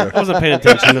white though, Jeff. I wasn't paying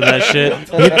attention to that shit.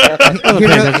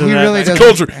 He really It's doesn't.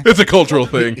 culture. It's a cultural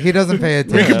thing. He doesn't pay We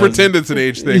attention. can pretend it's an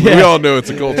age thing, but we all know it's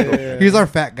a cultural. He's our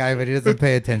fat guy, but he doesn't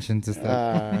pay attention to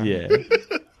stuff. Yeah.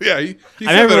 Yeah, he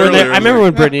I said that earlier. I remember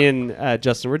when Brittany and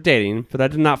Justin were dating, but I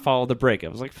did not follow the breakup.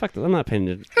 I was like, fuck that. I'm not paying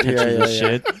attention to this yeah.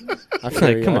 shit. I feel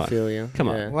Like, you. come I on. feel you. Come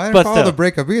on. Yeah. Well, I didn't But follow still, the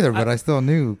breakup either, but I still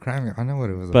knew crime. I know what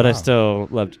it was But about. I still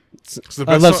loved. the I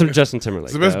best love song- some Justin Timberlake.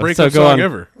 It's the best though. breakup so go song on.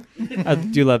 ever. I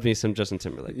do love me some Justin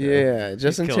Timberlake. though. Yeah,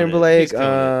 Justin killing it. Timberlake, He's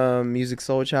killing it. Music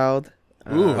Soul Child.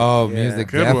 Ooh. Oh, yeah. music,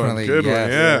 Good one, definitely. good one,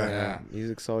 yes. yeah.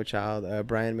 Music Soul Child,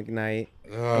 Brian McKnight.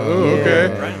 Oh, Oh, okay.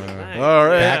 Right. All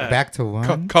right. Back to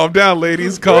one. Calm down,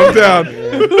 ladies. Calm down.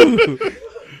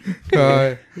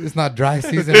 It's not dry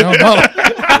season no more.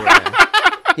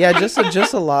 Yeah, just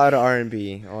a lot of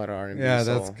R&B, a lot of R&B. Yeah,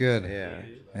 that's soul. good. Yeah,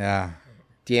 Yeah.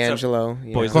 D'Angelo.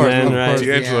 you Boys know. Of course, Man, of right? course,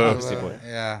 D'Angelo. D'Angelo,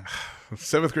 Yeah.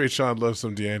 7th grade Sean loves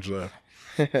some D'Angelo.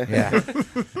 Yeah.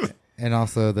 And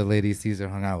also the lady Caesar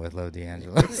hung out with love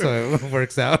D'Angelo, so it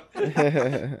works out.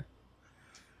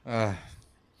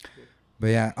 But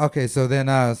yeah, okay. So then,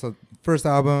 so first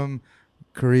album,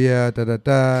 Korea, da da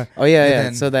da. Oh yeah, And yeah.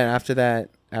 then- So then after that,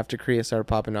 after Korea started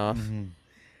popping off,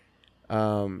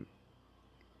 Mhm.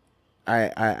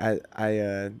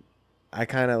 I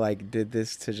kind of like did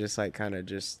this to just like kind of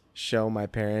just show my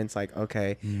parents like,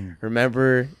 okay,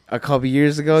 remember a couple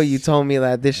years ago you told me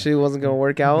that this shit wasn't gonna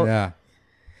work out. Yeah.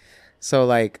 So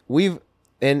like we've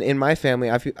in my family,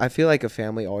 I feel like a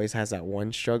family always has that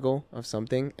one struggle of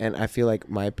something, and I feel like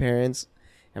my parents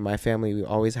and my family, we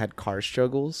always had car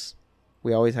struggles.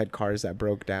 We always had cars that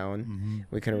broke down.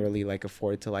 We couldn't really like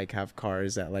afford to like have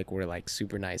cars that like were like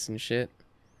super nice and shit.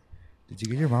 Did you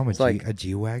get your mom a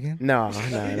G-Wagon? No.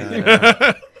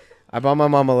 I bought my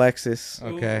mom a Lexus.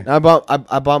 Okay. I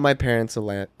bought my parents a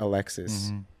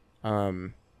Lexus.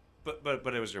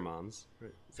 But it was your mom's.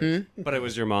 But it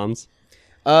was your mom's.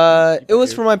 It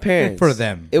was for my parents. For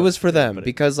them. It was for them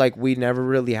because like we never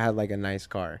really had like a nice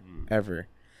car ever,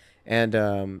 and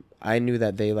I knew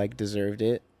that they like deserved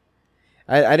it.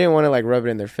 I didn't want to like rub it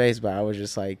in their face, but I was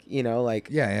just like, you know, like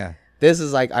Yeah. this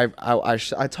is like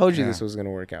I told you this was gonna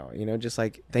work out. You know, just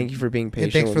like thank you for being And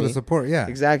patient. thanks with for me. the support. Yeah.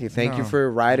 Exactly. Thank you No.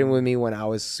 for riding with me when I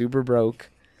was super broke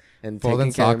and Folding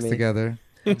taking care of socks me. together.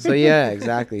 So yeah,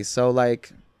 exactly. So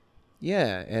like,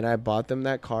 yeah, and I bought them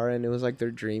that car, and it was like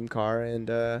their dream car,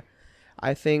 and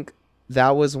I think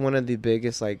that was one of the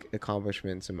biggest like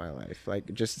accomplishments in my life,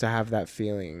 like just to have that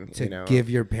feeling, To you know. give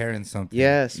your parents something.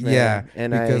 Yes, man. Yeah.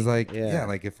 And because I- like yeah.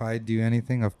 like if I do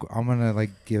anything, I'm gonna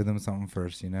like give them something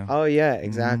first, you know. Oh yeah,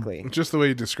 exactly. Just the way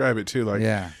you describe it too, like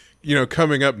Yeah. you know,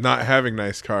 coming up not having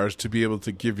nice cars, to be able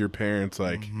to give your parents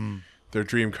like their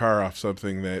dream car off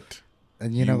something that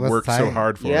And you you know what's worked so tight?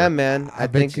 hard for. Yeah, man. I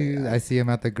bet you I see him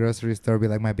at the grocery store be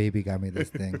like, my baby got me this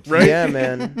thing. Right? Yeah,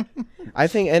 man. I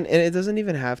think, and it doesn't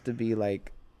even have to be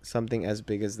like something as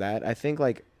big as that. I think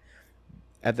like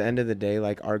at the end of the day,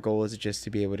 like our goal is just to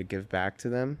be able to give back to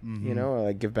them, you know, or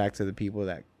like give back to the people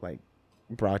that like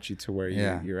brought you to where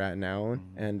you're at now.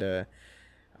 And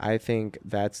I think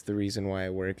that's the reason why I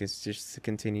work, is just to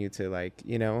continue to like,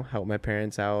 you know, help my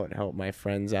parents out, help my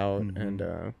friends out.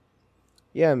 And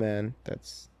yeah, man,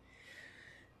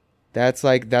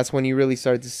 that's when you really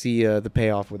start to see the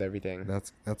payoff with everything.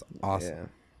 That's awesome. Yeah.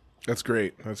 That's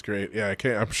great. That's great. Yeah, I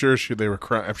can't. I'm sure they were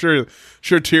crying. I'm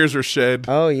sure tears were shed.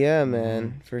 Oh yeah,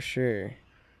 man, for sure.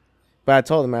 But I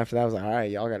told them after that, I was like, all right,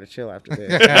 y'all got to chill after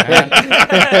this.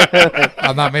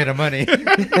 I'm not made of money.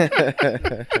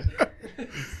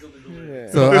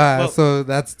 Yeah. So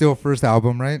that's still first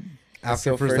album, right? That's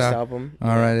still first album. All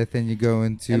right, and then you go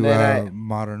into And then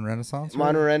Modern Renaissance. right?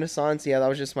 Modern Renaissance, yeah, that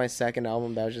was just my second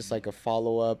album. That was just like a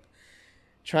follow-up.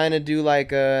 Trying to do like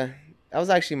that was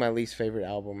actually my least favorite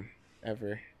album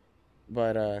ever.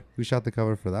 But Who shot the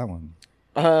cover for that one?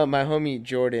 my homie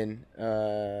Jordan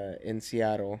in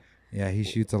Seattle. Yeah, he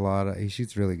shoots he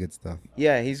shoots really good stuff.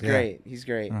 Yeah, he's Yeah. great. He's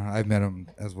great. I've met him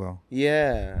as well.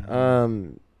 Yeah.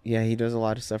 Yeah, he does a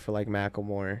lot of stuff for like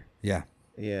Macklemore. Yeah.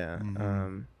 Yeah.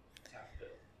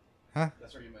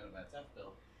 That's where you met him at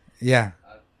Tefville. Yeah.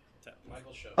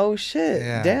 Michael's show. Oh shit!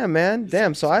 Yeah. Damn, man.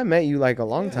 Damn. So I met you like a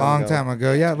long time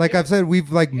ago. Yeah, like I've said,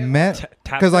 we've like met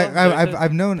because like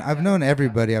I've known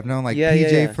everybody. I've known like Yeah,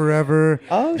 PJ yeah. forever,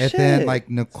 Oh and shit. then like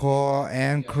Nicole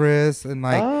and Chris, and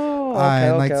like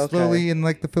and like slowly in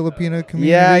like the Filipino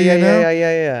community. Yeah, you know?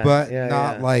 yeah. But Yeah,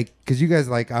 not yeah. like, because you guys,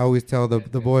 like, I always tell the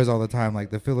boys all the time, like,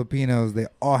 the Filipinos, they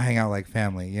all hang out like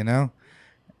family, you know?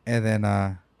 And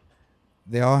then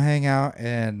they all hang out,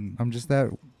 and I'm just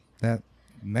that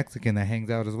Mexican that hangs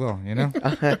out as well, you know?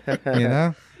 You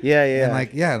know? Yeah, yeah.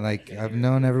 And, like, I've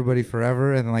known everybody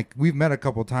forever, and, like, we've met a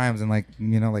couple times, and, like,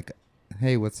 you know, like,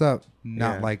 hey, what's up?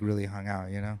 Not, Yeah. like, really hung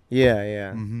out, you know? yeah,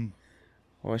 yeah. Mm-hmm.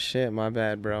 Well, shit, my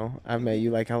bad, bro. I've met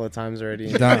you like hella times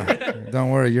already.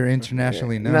 Don't worry, you're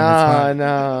internationally known. Nah, It's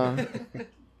nah.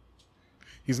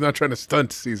 He's not trying to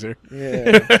stunt Caesar.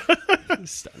 Yeah.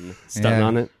 Stunting Yeah.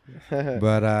 on it. fine.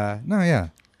 But, no, yeah.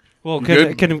 Well,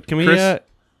 Good. can we Chris?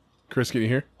 Chris, can you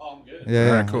hear? Oh, I'm good. Yeah,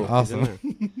 All right, yeah. cool.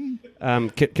 Awesome.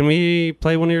 can we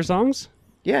play one of your songs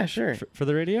Yeah, sure. for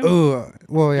the radio? Oh,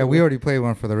 well, yeah, we already played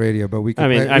one for the radio, but we can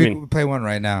I play, mean- play one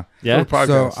right now. Yeah. For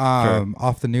So, podcast.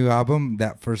 off the new album,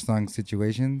 that first song,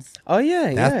 "Situations." Oh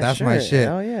yeah, That's sure. my shit.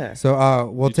 Oh yeah. So,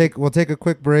 we'll take a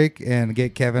quick break and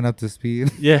get Kevin up to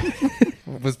speed. Yeah.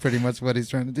 Was pretty much what he's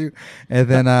trying to do, and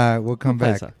then we'll come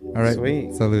Play back. some. All right, Sweet.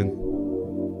 Salud.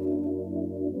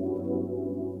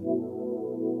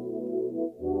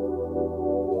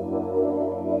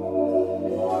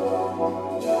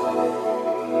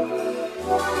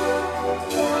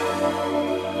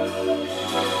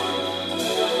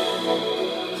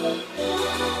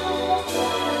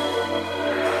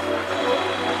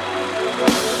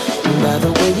 By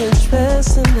the way you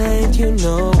dress tonight, you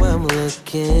know I'm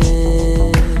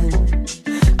looking.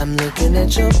 I'm looking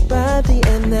at your body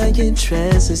and now your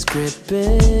dress is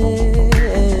gripping.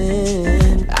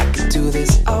 I could do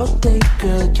this all day,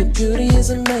 girl. Your beauty is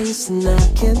amazing, I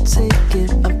can't take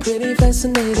it. I'm pretty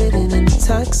fascinated and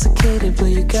intoxicated, but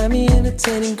you got me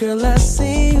entertaining, girl. I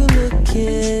see you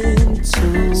looking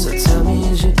too. So tell me,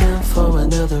 is you down for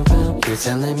another round? You're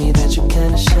telling me that you're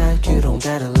kinda shy, you don't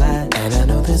gotta lie. And I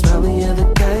know there's probably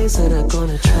other guys that are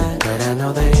gonna try, but I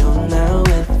know they on now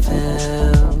with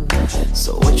them.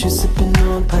 So what you sipping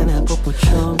on? Pineapple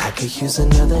Patron. I could use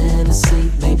another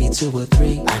Hennessy, maybe 2 or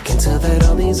 3. I can tell that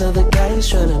all these other guys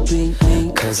tryna beat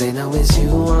me, cause they know it's you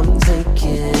I'm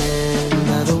taking.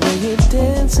 By the way you're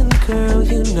dancing, girl,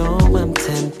 you know I'm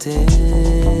tempted.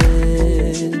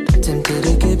 Tempted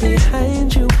to get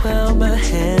behind you while my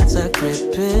hands are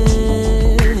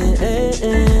gripping.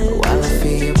 While I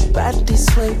feel your body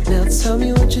sway, now tell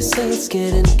me what you say. It's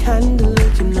getting kinda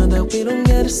late, you know that we don't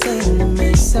gotta stay. And it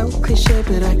may sound cliche,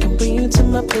 but I can bring you to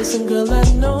my place. And girl, I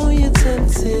know you're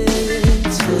tempted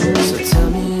too. So tell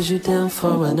me, is you down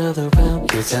for another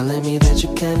round? You're telling me that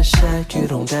you're kinda shy, you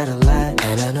don't gotta lie.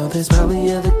 And I know there's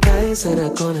probably other guys that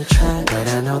are gonna try, but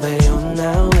I know they on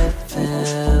now with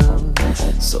them.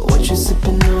 So what you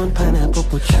sipping on? Pineapple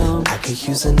Patron. I could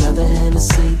use another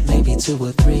Hennessy, maybe 2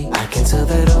 or 3. I can tell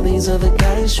that all these other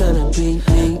guys tryna beat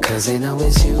me, cause they know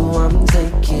it's you I'm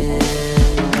taking.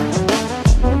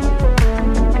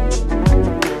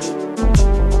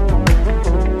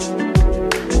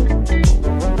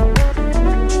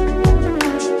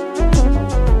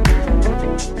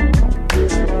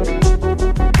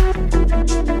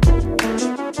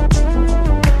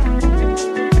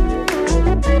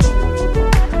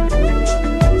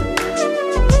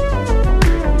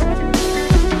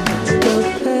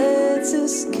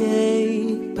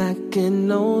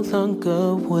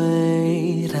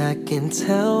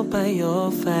 Tell by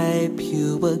your vibe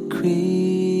you agree.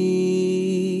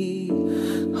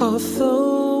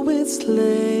 Although it's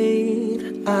late,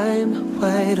 I'm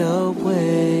wide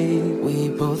awake. We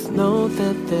both know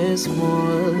that there's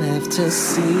more left to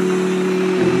see.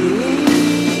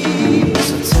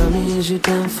 So tell me, is you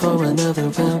down for another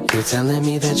round? You're telling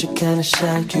me that you're kinda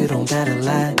shy, you don't gotta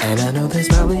lie. And I know there's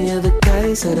probably other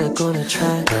guys that are gonna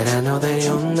try, but I know they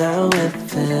on now with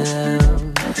them.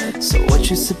 So what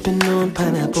you sipping on?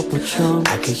 Pineapple Patron.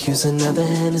 I could use another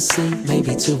Hennessy,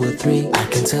 maybe 2 or 3. I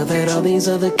can tell that all these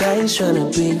other guys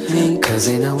tryna beat me, cause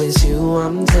they know it's you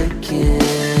I'm taking.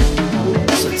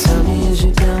 So tell me, is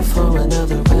you down for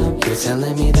another round? You're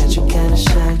telling me that you're kinda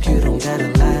shy, you don't gotta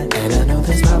lie. And I know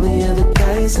there's probably other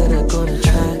guys that are gonna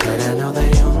try, but I know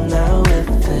they on now with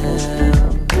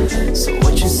them. So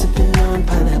what you sipping on?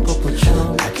 Pineapple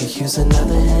Patron. I could use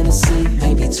another Hennessy,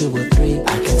 maybe 2 or 3.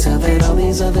 I can tell that all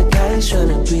these other guys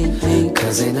tryna beat me,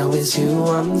 cause they know it's you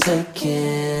I'm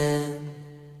taking.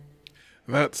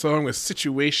 That song was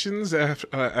Situations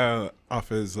off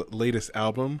his latest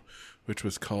album, which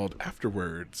was called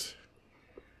Afterwards.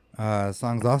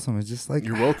 Song's awesome. It's just like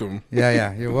You're welcome.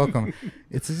 yeah, you're welcome.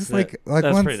 It's just like that's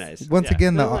once, pretty nice. once Yeah,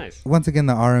 again that's the nice. once again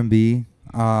the R&B,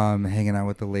 hanging out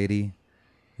with the lady,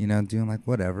 you know, doing like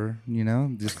whatever, you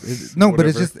know, just but it's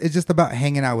Whatever. just about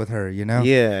hanging out with her, you know.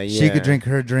 Yeah, She yeah. could drink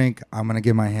her drink. I'm gonna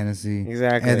get my Hennessy.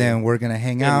 Exactly. And then we're gonna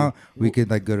hang out. We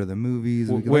could like go to the movies.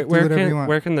 We could like, do whatever you want.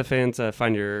 Where can the fans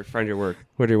find your work?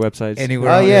 What are your websites? Anywhere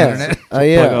Oh on the yeah. internet. Oh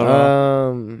yeah. Plug it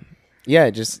all.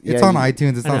 Yeah, just It's yeah, on you-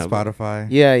 iTunes. It's I on know, but- Spotify.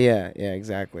 Yeah,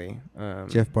 exactly.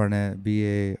 Jeff Barnett,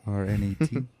 Barnett.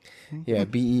 Yeah,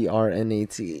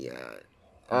 BERNAT.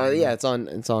 Yeah, it's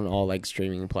on all like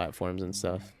streaming platforms and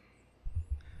stuff.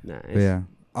 Nice. But yeah,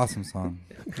 awesome song.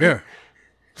 Yeah.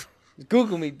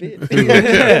 Google me, bitch. If you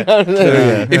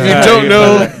don't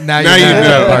know, now you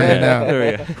know. Barnett now.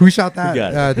 There we go. Who shot got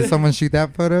that? Did someone shoot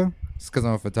that photo? It's because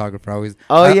I'm a photographer. I always.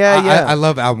 Oh, yeah. I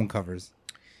love album covers.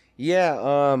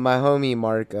 Yeah, my homie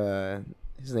Mark,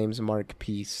 his name's Mark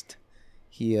Peast.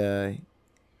 He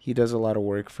does a lot of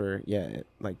work for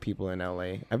like people in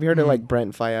LA. Have you heard of like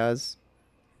Brent Fayez?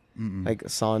 Mm-mm. Like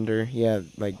Sonder? Yeah,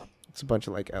 like it's a bunch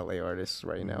of like LA artists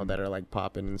right now that are like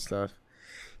popping and stuff.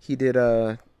 He did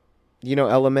you know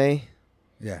Ella May?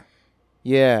 Yeah.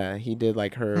 Yeah, he did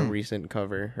like her recent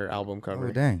cover, her album cover.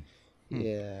 Oh dang.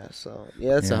 Yeah, so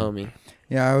that's a Yeah. homie.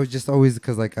 Yeah, I was just always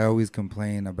because like I always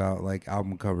complain about like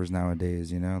album covers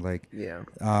nowadays. You know, like Yeah.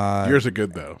 Yours are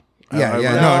good though. Yeah, I yeah,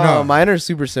 really- no. Mine are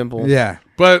super simple. yeah,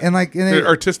 But and like and they're it-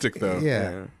 artistic though.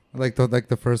 yeah. Like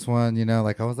the first one, you know,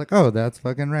 like I was like, oh, that's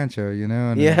fucking Rancho, you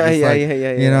know, and Yeah, it's just yeah, like,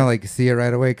 yeah. you know, like see it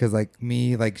right away because like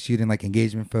me like shooting like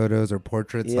engagement photos or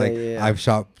portraits, Yeah, like yeah. I've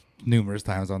shot numerous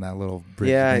times on that little bridge.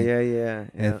 Yeah, thing. yeah.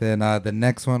 And then the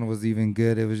next one was even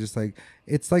good. It was just like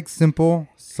it's like simple,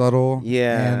 subtle,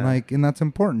 Yeah. and that's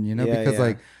important, you know, Yeah, because yeah.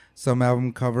 like some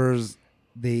album covers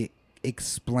they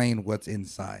explain what's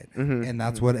inside, Mhm, and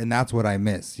that's what I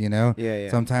miss, you know. Yeah,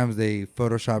 yeah. Sometimes they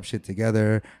Photoshop shit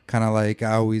together, kind of like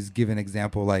I always give an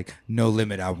example, like No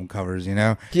Limit album covers, you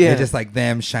know. Yeah. They're just like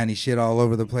them shiny shit all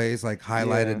over the place, like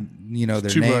highlighted, you know,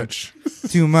 their Too name. much.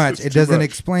 Too much. It's It too doesn't much.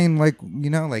 explain, like, you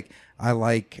know, like I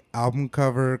like album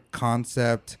cover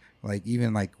concept, like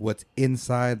even like what's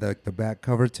inside the back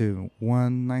cover to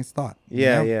one nice thought. you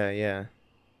Yeah, know? yeah.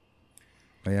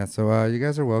 But yeah, so you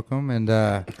guys are welcome, and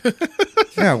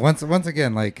yeah, once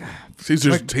again, like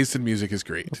Caesar's Like- taste in music is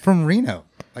great. from Reno,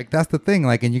 like that's the thing,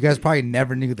 like, and you guys probably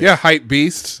never knew this. Yeah, hype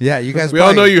beasts. Yeah, you guys. We all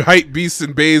know probably- you hype beasts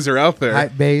and bays are out there.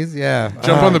 Hype bays, yeah.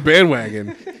 Jump on the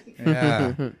bandwagon.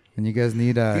 Yeah, and you guys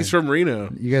need He's from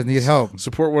Reno. you guys need help.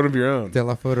 Support one of your own. De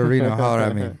La Foto Reno, holler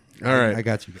at me. All right. I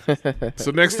got you guys. So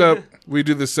next up, we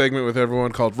do this segment with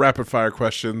everyone called Rapid Fire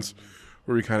Questions,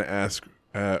 where we kind of ask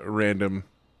random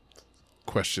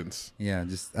questions. Yeah,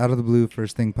 just out of the blue,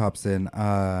 first thing pops in.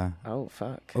 Oh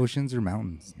fuck. Oceans or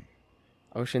mountains?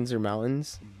 Oceans or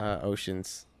mountains?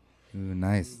 Oceans. Ooh,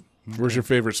 nice. Where's your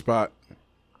favorite spot?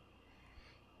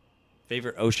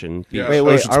 Favorite ocean. Yeah. Wait.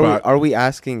 Ocean spot. Are we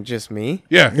asking just me?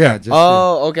 Yeah, Yeah, just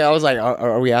Oh, okay. I was like,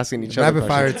 are we asking each other? rapid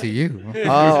fire questions? to you.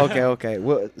 Oh,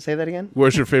 okay. Say that again.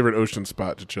 Where's your favorite ocean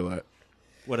spot to chill at?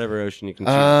 Whatever ocean you can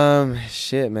choose.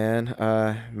 Shit, man.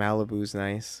 Malibu's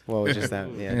nice. Well, just that.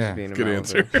 Yeah, Yeah. just being in Good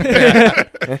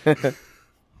Malibu. answer.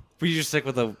 We usually stick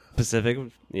with the Pacific,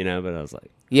 you know, but I was like,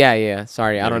 Yeah.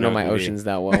 Sorry, I Never don't know know my what movie. oceans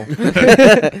that well.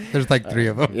 There's like three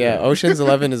of them. Yeah, Ocean's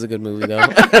 11 is a good movie though.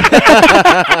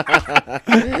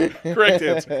 Correct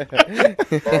answer.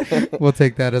 We'll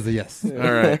take that as a yes. All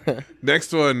right.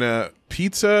 Next one,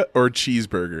 pizza or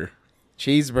cheeseburger?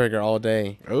 Cheeseburger all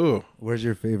day. Oh, Where's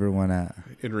your favorite one at?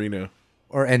 in Reno.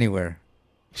 Or anywhere?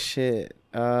 Shit.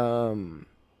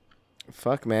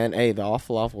 Fuck, man. Hey, the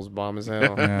awful waffles bomb as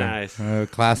hell. Yeah. Nice.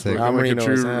 Classic. I'm Like a Reno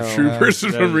as true hell.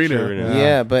 person That from is true Reno. Reno.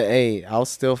 Yeah, but hey, I'll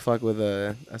still fuck with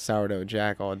a sourdough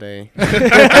jack all day.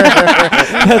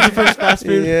 That's the first fast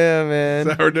food. Yeah,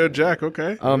 man. Sourdough Jack.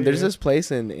 Okay. There's this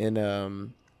place in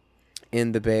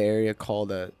the Bay Area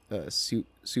called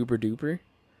Super Duper.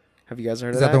 Have you guys heard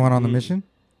Is of that that? the one on the mission?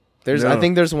 There's, No. I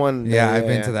think there's one. Yeah, there, I've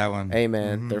been to that one. Hey,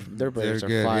 man, Mhm. their burgers They're are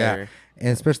good, fire. yeah. And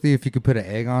especially if you could put an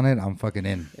egg on it, I'm fucking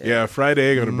in. Yeah, fried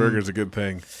egg on a burger is a good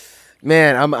thing.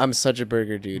 Man, I'm such a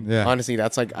burger dude. Yeah. Honestly,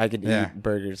 that's like I could Yeah. eat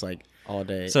burgers like all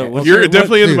day. So And- what's You're your-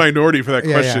 definitely in the dude. minority for that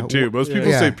Yeah, question yeah. too. Most Yeah. people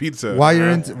Yeah. say pizza. While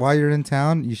you're in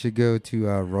town, you should go to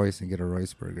Royce and get a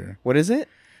Royce burger. what is it?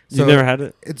 You've never had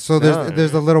it? No.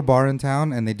 There's a little bar in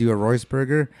town, and they do a Royce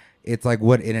burger. It's like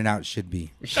what In-N-Out should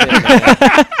be. Shit,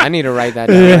 man. I need to write that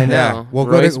down right now. We'll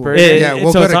go Royce to- burger. Yeah,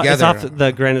 we'll go It's together. off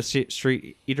the Granite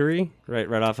Street Eatery, right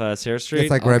off Sierra Street.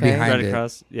 It's like right Okay. behind right it.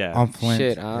 across. Yeah. On Flint.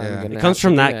 Shit, I'm yeah. gonna It comes have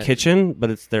from to do that kitchen,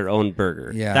 but it's their own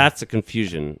burger. Yeah. That's a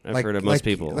confusion I've heard of most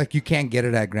people. Like you can't get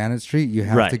it at Granite Street. You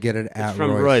have Right. to get it it's at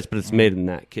from Royce. Royce, but it's made in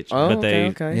that kitchen. Oh, but they,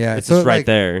 okay. Yeah, It's so just right like,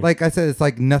 there. Like I said, it's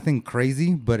like nothing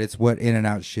crazy, but it's what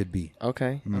In-N-Out should be.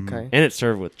 Okay. Okay. and it's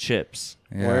served with chips.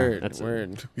 Yeah. Word. That's it.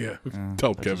 Word. Yeah. Yeah. Tell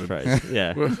Not just Kevin. fries.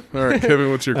 Yeah. Well, all right,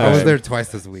 Kevin, what's your I was question? there twice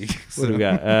this week. What do we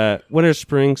got? Winter,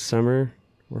 spring, summer,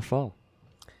 or fall?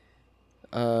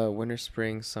 Winter,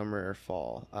 spring, summer, or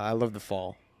fall. I love the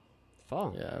fall.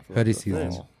 Fall. Yeah. I love Hoodie the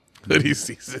season. fall. Hoodie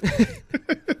season.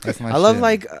 That's my I love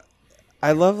shit.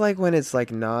 I love when it's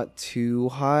like not too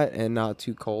hot and not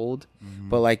too cold,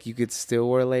 but like you could still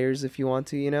wear layers if you want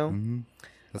to, you know. Mhm.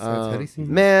 That's why it's hoodie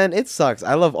season. Man, it sucks.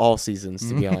 I love all seasons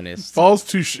to be honest. Fall's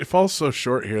fall's so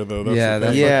short here though. That's Yeah,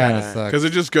 that's Yeah. what kind of sucks. because it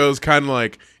just goes kind of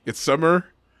like it's summer.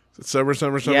 It's summer, and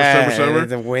summer.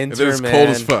 the winter, and then it's man. cold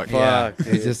as fuck. Fuck, It's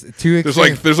dude. just too There's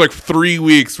extreme. like 3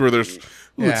 weeks where there's ooh,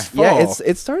 Yeah. it's fall. Yeah,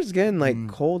 it starts getting like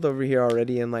cold over here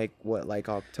already in like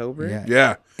October. Yeah.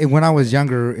 yeah. And when I was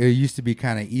younger, it used to be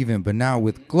kind of even, but now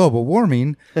with global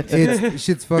warming, it's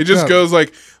shit's fucked It just up. goes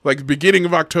like beginning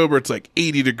of October, it's like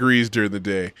 80 degrees during the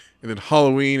day, and then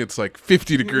Halloween, it's like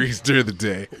 50 degrees during the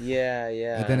day. Yeah,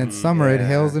 yeah. And then in summer, it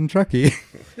hails in Truckee.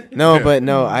 No, Yeah. but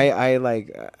no, I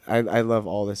love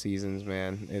all the seasons,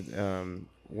 man.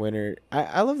 Winter.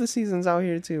 I love the seasons out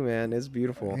here too, man. It's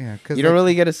beautiful. Yeah, 'cause you don't like-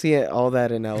 really get to see it all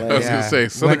that in LA. I was gonna say,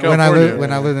 Southern when I California.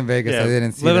 when I lived in Vegas, I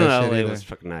didn't see living that in shit LA either. was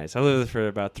fucking nice. I lived there for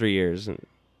about 3 years, and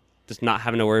just not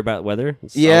having to worry about weather.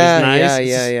 It's Yeah, always nice. yeah, It's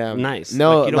yeah, just yeah. Nice.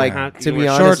 No, you don't like have, to you be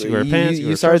wear honest, shorts, you wear pants, you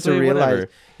wear start short to sleeve, realize. whatever.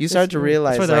 You start to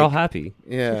realize, That's why they're all like, happy.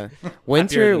 yeah, Happier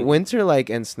winter, than- winter, like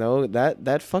and snow. That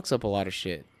fucks up a lot of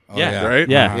shit. Oh, Yeah. right?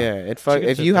 Yeah. Uh-huh. Yeah, it Chicken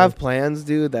if shit you though. have plans,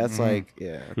 dude, that's Mhm. like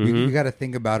yeah. You Mhm. got to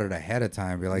think about it ahead of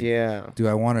time. Be like, Yeah. do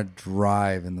I want to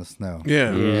drive in the snow?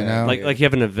 Yeah. You know? Like you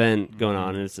have an event going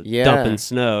on and it's a Yeah. dumping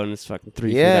snow and it's fucking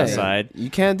 3 feet Yeah. outside. You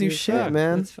can't do It's shit, fucked.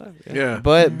 man. It's fucked, Yeah.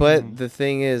 But the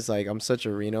thing is, like, I'm such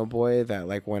a Reno boy that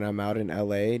like when I'm out in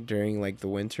LA during like the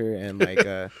winter and like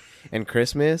and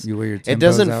Christmas, You wear your it Timbos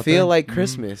doesn't out feel there? like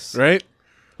Christmas. Right?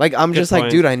 Like I'm Good just like,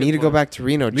 point. dude, I Good need to go point. back to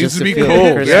Reno Needs just to to be feel cold,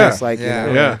 like Christmas. yeah. Like Yeah.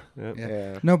 you know? Yeah. Yep. Yeah.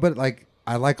 Yeah. No, but like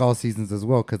I like all seasons as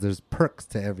well because there's perks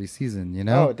to every season. You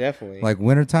know, Oh, definitely. like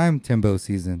wintertime, Timbo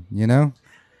season. You know,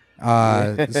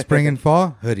 spring and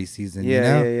fall, hoodie season.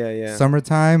 yeah, you know, yeah.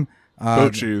 summertime,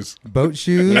 Boat shoes. boat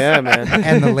shoes. Yeah, man.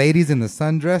 And the ladies in the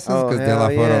sundresses Oh, because De La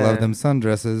hell Foto yeah. love them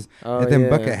sundresses Oh, and then yeah.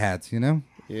 bucket hats. You know,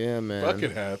 Yeah, man.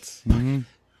 Bucket hats. hmm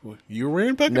You were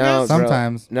wearing bucket No, hats? bro.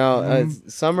 sometimes. No,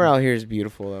 Mhm. summer out here is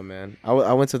beautiful though, man.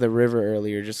 I went to the river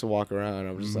earlier just to walk around.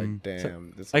 I was just Mhm. like,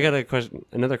 damn. This I got a question.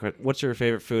 Another question. What's your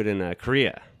favorite food in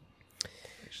Korea?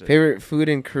 Actually. favorite food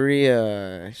in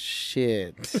Korea.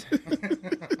 Shit.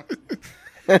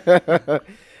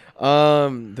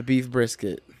 The beef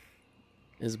brisket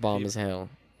is bomb as hell,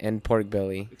 and pork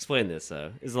belly. Explain this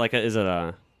though. Is it like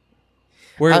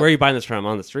where are you buying this from?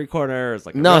 On the street corner? Or is it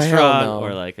like a No, hell restaurant no.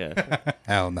 or like a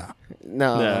Hell no.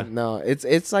 No, Yeah. no,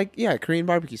 it's like Korean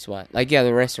barbecue spot. Like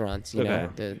the restaurants, you know.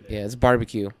 Okay. It's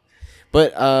barbecue.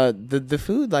 But the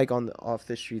food like off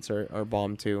the streets are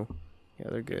bomb too. Yeah,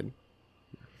 they're good.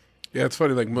 Yeah, it's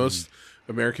funny. Like most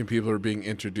American people are being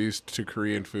introduced to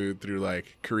Korean food through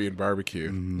like Korean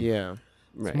barbecue. Mhm. Yeah.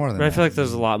 right. more than But I feel that. like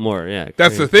there's a lot more. Yeah.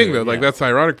 That's the Korean thing, food, though. Like yeah. that's the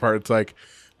ironic part. It's like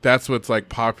that's what's like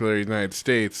popular in the United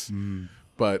States, Mm.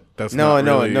 but that's No,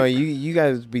 not really... no. You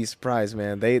guys would be surprised,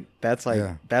 man. That's like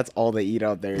Yeah. that's all they eat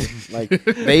out there. Like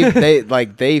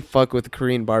they fuck with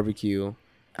Korean barbecue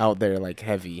out there like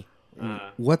heavy.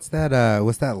 What's that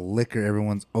liquor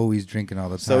everyone's always drinking all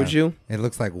the time? Soju? It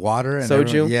looks like water. And Soju?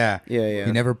 everyone- yeah. Yeah.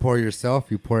 You never pour yourself.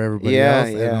 You pour everybody Yeah,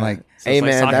 else. yeah. And like, So Hey, it's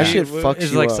like man, that sake? shit fucks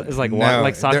It's you like up. it's like no, what?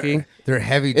 Like sake? They're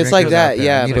heavy. It's like drinkers that, out there.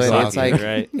 yeah, I need but to go it's out there. like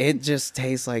right? it just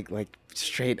tastes like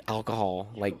straight alcohol.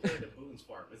 Like Boone's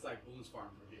Farm. It's like Boone's Farm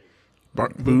for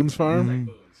here. Boone's Farm?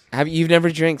 Mhm. you've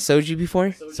never drank soju before?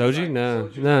 Soju? No,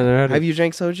 never had Have it. you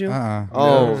drank soju? Uh-uh.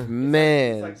 Oh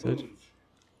man.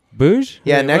 Booge?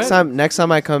 Yeah, Wait, next what?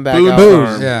 time I come back Boone's out.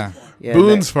 Farm. Yeah. Yeah,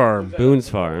 Boone's Farm. Boone's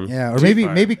Farm. Yeah. Or maybe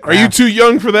Are you craft. too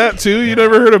young for that too? You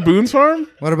never heard of Boone's Farm?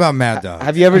 What about Mad Dog?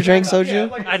 Have you ever drank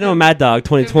soju? I know Mad Dog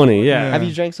 2020. Yeah. Have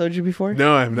you drank soju before?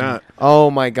 No, I'm not. Oh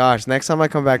my gosh! Next time I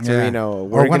come back to Yeah. Reno, Or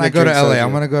we're when gonna I go to drink LA, soju.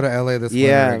 I'm gonna go to LA this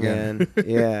Yeah, winter again. man.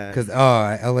 Yeah. Because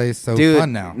LA is so Dude,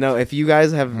 fun now. no, if you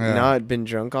guys have Yeah. not been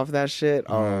drunk off that shit,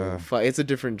 Uh. it's a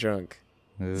different drunk.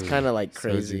 It's Ugh. kind of like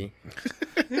crazy.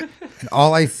 And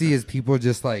all I see is people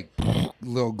just like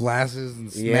little glasses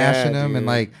and Yeah, smashing them, and dude.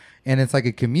 like, and it's like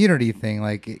a community thing.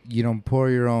 Like you don't pour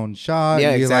your own shot. Yeah,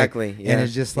 you, like- exactly. And Yeah.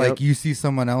 it's just Yep. like you see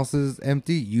someone else's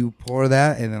empty, you pour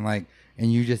that, and then like,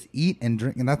 and you just eat and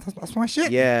drink, and that's my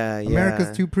shit. Yeah, yeah.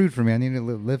 America's too prude for me. I need to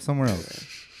live somewhere else.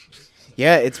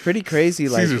 Yeah, it's pretty crazy.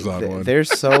 Like Caesar's on one. they're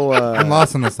so. I'm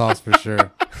lost in the sauce for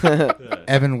sure.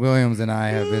 Evan Williams and I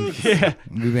have been,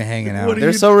 we've been hanging out.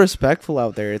 They're so respectful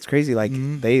out there. It's crazy. Like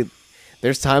Mhm.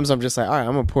 there's times I'm just like, all right,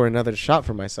 I'm gonna pour another shot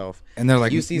for myself. And they're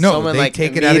like, You see no, someone they like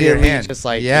take it out of your immediately hand. just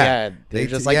like yeah, they're They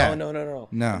just t- like, yeah. oh no.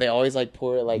 No. They always like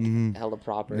pour it like Mhm. hella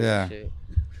proper. Yeah. And shit.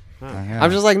 Yeah. I'm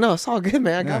just like, no, it's all good,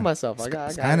 man. I Yeah. got myself. I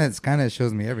got It's kind of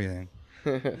shows me everything.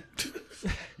 it.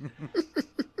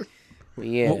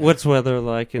 Yeah. What's weather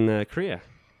like in Korea?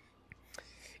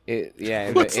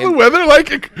 What's the weather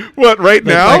like? What right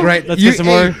now? Like, right, Let's get some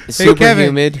more- It's super Kevin,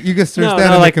 humid. You can search No, that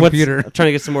no, on like the computer. I'm trying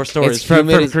to get some more stories It's from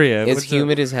humid. Korea. It's What's the-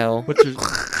 humid as hell. What's your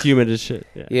humid as shit?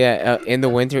 Yeah. Yeah. In the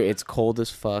winter, it's cold as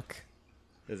fuck.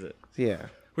 Is it? Yeah.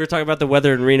 We were talking about the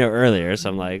weather in Reno earlier, so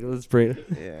I'm like, let's bring.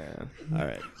 Yeah. All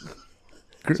right.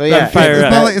 So yeah, Fire it's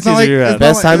up. not like it's not Caesar, like you're it's up. not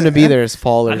best like- time to be there is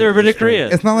fall. or I've never been to spring. Korea.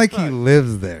 It's not like he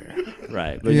lives there.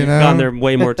 Right, but You you've know? gone there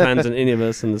way more times than any of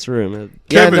us in this room.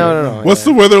 Yeah, Kevin, no. what's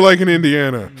the weather like in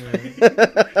Indiana?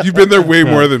 You've been there way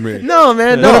more than me. No,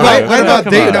 man. No, What about- I, what I, about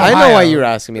know, Dayton, I know Ohio? why you were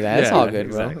asking me that. It's Yeah, all good,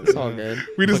 exactly. bro. It's all good.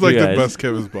 We just Fuck like you to guys. bust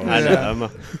Kevin's balls. I know.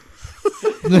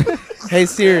 Hey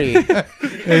Siri.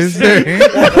 Is there-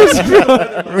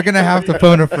 We're gonna have to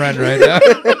phone a friend right now.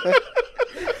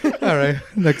 All right,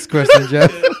 next question,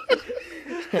 Jeff.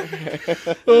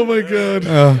 Oh my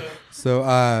god.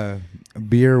 So,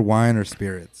 beer, wine, or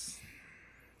spirits?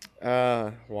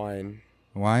 Wine.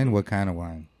 Wine? What kind of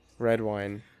wine? Red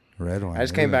wine. Red wine. I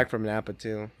just came Ooh. back from Napa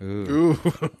too. Ooh. Ooh.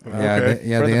 Yeah, Okay. the,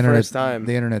 yeah. For the the internet. first time.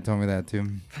 The internet told me that too.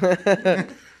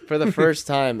 For the first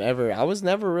time ever. I was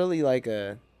never really like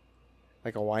a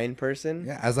like a wine person.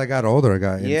 Yeah, as I got older, I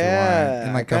got into wine.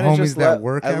 And like the I kinda homies just that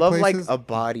work I at love places. like a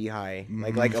body high,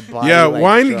 like a body. Yeah, like,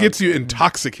 wine drunk. gets you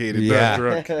intoxicated, Yeah. not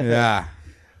drunk. yeah.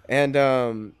 And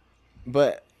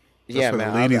but yeah, why the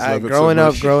man. ladies love it so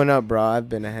Growing much. up, bro. I've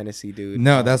been a Hennessy dude.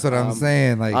 No, that's what I'm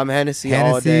saying. Like I'm Hennessy all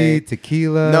Hennessy, day.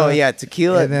 tequila. No, yeah,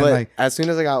 tequila. and then, But like- as soon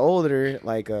as I got older,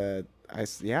 like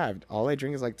all I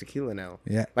drink is like tequila now.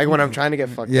 Yeah. Like when I'm trying to get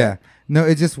fucked Yeah. up. No,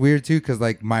 it's just weird too, because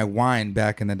like my wine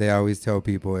back in the day, I always tell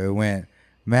people it went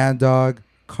Mad Dog,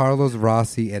 Carlos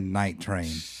Rossi, and Night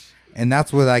Train, and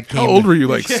that's what I came. How old were you?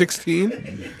 Like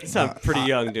 16? You sound pretty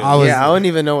young, dude. I was, Yeah, I don't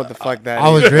even know what the fuck that I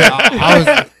is.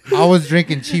 was, I was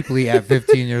drinking cheaply at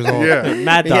 15 years old. Yeah.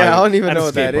 Mad Dog. Yeah, I don't even at a know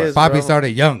what that skateboard. is. Bobby bro. started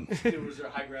young. It was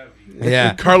high gravity.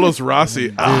 Yeah. Carlos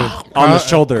Rossi. Ah, On the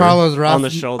shoulder. Carlos Rossi On the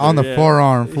shoulder. on the yeah.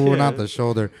 forearm, fool, Yeah. not the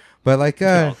shoulder. But like,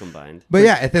 All combined. but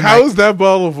yeah, and then how like, is that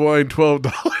bottle of wine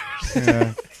 $12?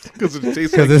 yeah, Because it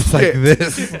tastes because like it's like shit.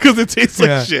 this. Because it tastes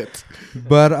Yeah. like shit.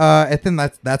 But and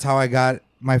then that's how I got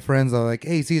my friends. Are like,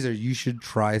 hey Caesar, you should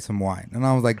try some wine, and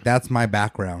I was like, that's my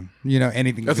background. You know,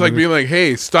 anything. That's to like do being like,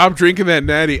 hey, stop drinking that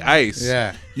natty ice.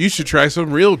 Yeah. You should try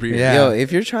some real beer. Yeah. Yo,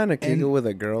 if you're trying to kick And- it with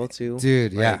a girl too,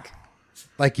 dude, yeah. like,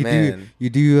 Like Man. you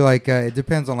do like it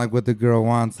depends on like what the girl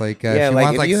wants. Like Yeah, if she like,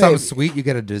 wants if like you something have- sweet, you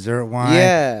get a dessert wine.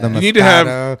 Yeah. the You need to have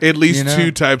Moscato, at least you know?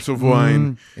 2 types of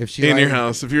wine If she in your like-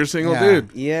 house if you're a single Yeah. dude.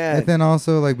 yeah, And then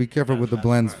also like be careful with the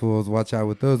blends, fools. Watch out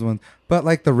with those ones. But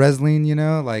like the Riesling, you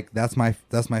know, like that's my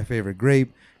favorite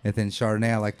grape. And then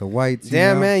Chardonnay, I like the whites. you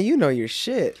damn know? man, you know your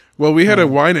shit. Well, we had a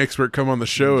wine expert come on the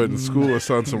show and school us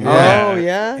on some Yeah. wine. Oh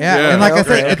yeah, Yeah, Yeah. and like I Okay,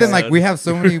 said, and then okay. like we have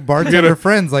so many bartender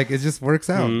friends, like it just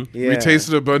works out. Mhm. yeah. We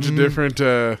tasted a bunch of different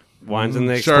Wines and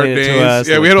they explained it to Chardonnays. us.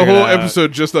 Yeah, and we had a figured whole out.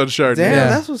 episode just on Chardonnay. Damn, Yeah.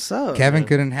 that's what's up. Kevin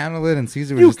couldn't handle it, and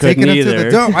Caesar was You just taking couldn't it to the either.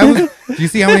 dump. Do you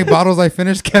see how many bottles I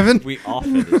finished, Kevin? We all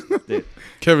finished it.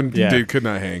 Kevin Yeah. dude could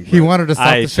not hang. He but wanted to stop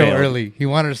I the show failed. early. He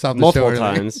wanted to stop the Multiple show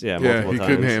early. times. Yeah, Yeah, multiple he times.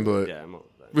 couldn't handle it. Yeah, multiple times.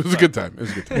 It was a good time. It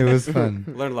was a good time. It was fun.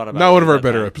 Learned a lot about Not one of it our that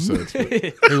better time. episodes.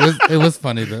 It was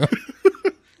funny though.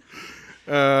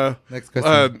 Next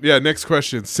question. Yeah, next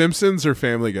question. Simpsons or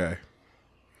Family Guy?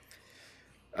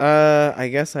 I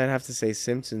guess I'd have to say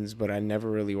Simpsons, but I never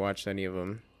really watched any of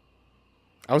them.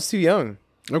 I was too young.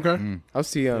 Okay. I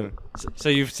was too young. So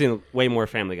you've seen way more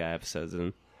Family Guy episodes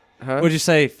than. Huh? Would you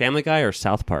say Family Guy or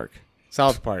South Park?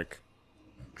 South Park.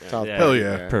 South Yeah. Hell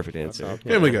yeah. Perfect answer. South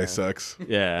Yeah. Family Guy sucks.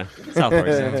 Yeah, South Park.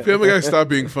 sounds- Family Guy stopped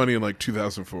being funny in like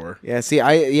 2004. Yeah, see,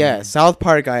 South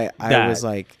Park. I That. was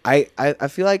like, I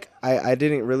feel like I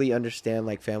didn't really understand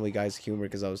like Family Guy's humor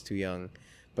because I was too young,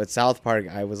 but South Park,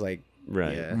 I was like,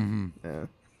 Right. yeah, yeah.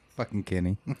 Fucking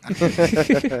Kenny.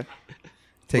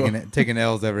 taking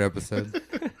L's every episode.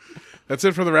 That's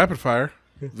it for the rapid fire.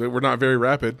 We're not very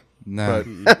rapid. No.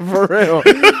 But For real.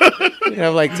 You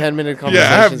have like 10-minute conversations.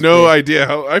 yeah, I have no quick. idea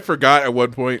how. I forgot at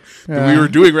one point that Yeah. we were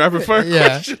doing rapid fire Yeah.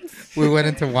 questions. We went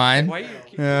into wine. Why you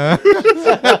keep- Yeah.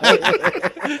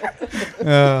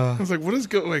 I was like, what is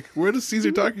what is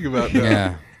Caesar talking about now?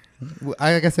 Yeah.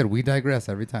 Like I said, we digress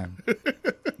every time.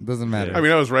 Doesn't matter. I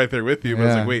mean, I was right there with you, but I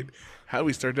was Yeah. like, wait, how do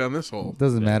we start down this hole?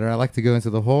 Doesn't matter. I like to go into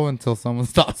the hole until someone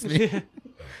stops me.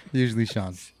 Usually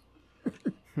Sean.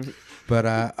 But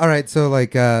all right, so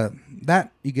like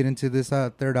that you get into this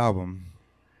third album,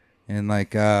 and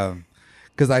like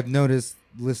because I've noticed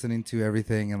listening to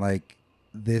everything, and like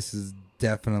this is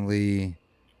definitely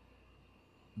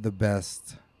the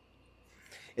best.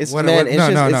 It's What- man, what- it's no,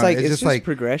 just no, it's no, like it's it's just just like-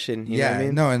 progression. You know Yeah, what I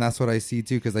mean? no, and that's what I see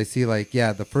too, because I see like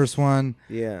the first one,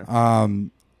 Yeah.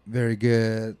 very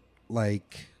good,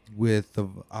 like with the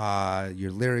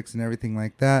your lyrics and everything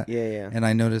like that. Yeah, yeah. And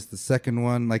I noticed the second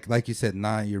one, like you said,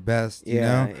 not your best, you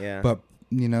Yeah, know. yeah. But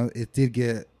you know, it did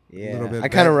get Yeah. a little bit. I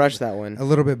kind of better- rushed that one. a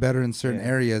little bit better in certain Yeah.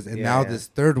 areas, and Yeah, now yeah. this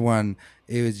third one,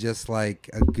 it was just like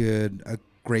a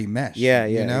great mesh. Yeah,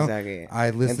 yeah, you know? exactly. I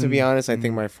listened. And to be honest, I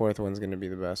think my fourth one's gonna be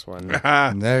the best one.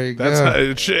 there you That's go. how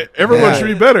it should, everyone Yeah. should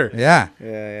be better. Yeah. Yeah,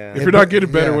 yeah. If you're not getting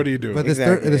better, what are you doing? But this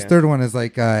Exactly, this yeah. third one is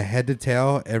like head to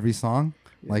tail every song.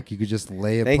 Like you could just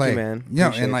lay it Thank play. you, man. You know,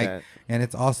 Appreciate and like that. and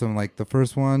it's awesome. Like the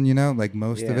first one, you know, like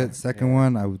most of Yeah, it. Second yeah.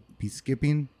 one, I would be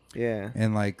skipping, Yeah.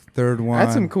 and like third one, I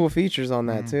had some cool features on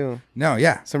that too. No,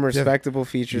 yeah, Some respectable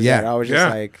features Yeah. that I was just Yeah.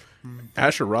 like,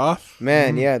 Asher Roth.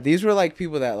 man, yeah, these were like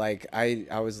people that like I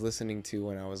was listening to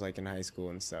when I was like in high school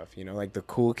and stuff. You know, like the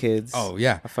Cool Kids. Oh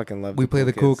yeah, I fucking love. we play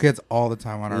the cool kids all the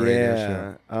time on our radio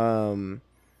show. Yeah.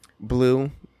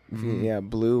 Blue. Yeah,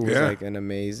 Blue was Yeah. like an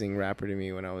amazing rapper to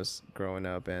me when I was growing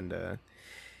up, and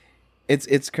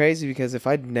it's crazy because if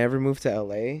I'd never moved to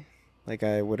LA, like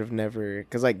I would have never,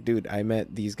 because like dude, I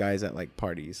met these guys at like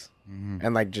parties Mm-hmm.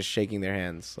 and like just shaking their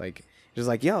hands, like, Just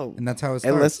like, yo, And that's how it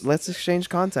and starts. let's exchange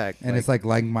contact. And it's like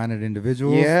like-minded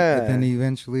individuals. Yeah. And then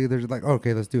eventually they're just like,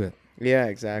 okay, let's do it. yeah,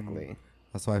 exactly.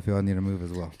 That's why I feel I need to move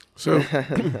as well. So,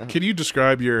 can you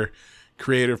describe your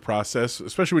creative process,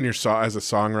 especially when you're as a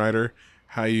songwriter,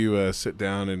 how you sit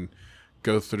down and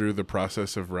go through the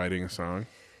process of writing a song?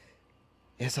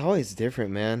 It's always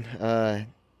different, man.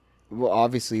 Well,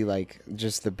 obviously, like,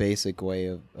 just the basic way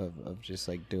of just,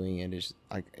 like, doing it is,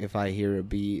 like, if I hear a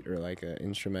beat or, like, an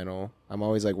instrumental, I'm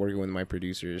always, like, working with my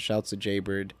producers. Shouts to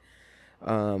Jaybird.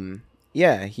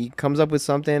 Yeah, he comes up with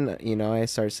something, you know, I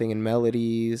start singing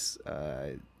melodies,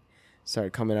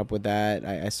 start coming up with that.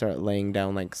 I start laying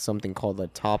down, like, something called a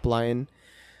top line,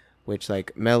 which,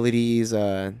 like, melodies,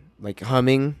 like,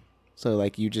 humming. So,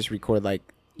 like, you just record, like,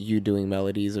 you doing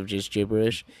melodies of just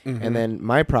gibberish. Mm-hmm. And then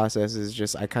my process is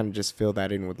just, I kind of just fill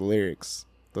that in with lyrics,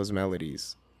 those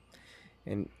melodies.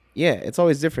 And yeah, it's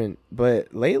always different.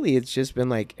 But lately it's just been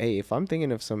like, hey, if I'm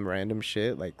thinking of some random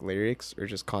shit, like lyrics or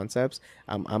just concepts,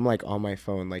 I'm like on my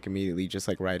phone, like immediately just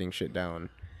like writing shit down.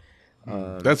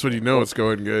 That's when you know it's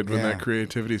going good, when Yeah. that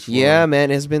creativity's flowing. Yeah, man,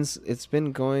 it's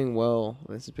been going well.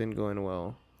 It's been going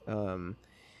well.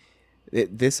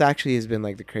 This actually has been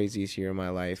like the craziest year of my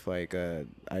life. Like, I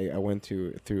went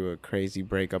through a crazy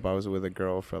breakup. I was with a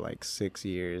girl for like 6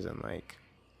 years, and like,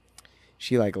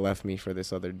 she like left me for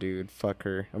this other dude. Fuck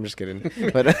her. I'm just kidding.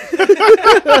 But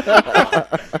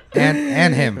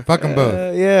And him. Fuck them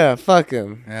both. yeah, fuck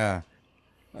him. Yeah.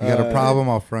 You got a problem,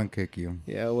 I'll front kick you.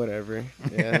 Yeah, whatever.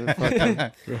 Yeah, fuck him.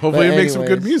 Hopefully, But it makes some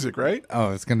good anyways. music, right?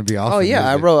 Oh, it's going to be awesome. Oh yeah,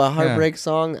 I music. wrote a Yeah. heartbreak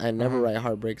song. I never write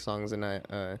heartbreak songs, and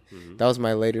that was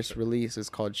my latest release. It's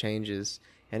called Changes,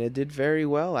 and it did very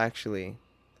well actually.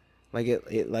 Like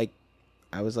it like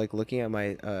I was like looking at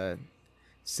my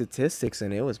statistics,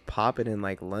 and it was popping in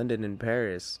like London and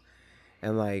Paris,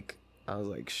 and like I was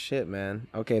like, shit, man.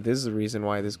 Okay, this is the reason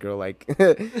why this girl like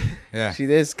Yeah. she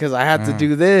this because I had to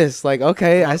do this. Like,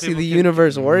 okay, I see people the can-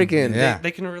 universe working. Yeah.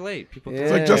 They can relate. People Yeah.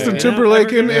 It's like Justin Yeah.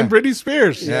 Timberlake and, Yeah. and Britney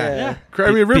Spears. Yeah. Yeah.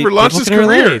 Cry Me a Pe- River launched his people can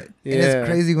career. relate. Yeah. And it's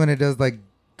crazy when it does like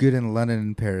good in London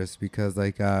and Paris because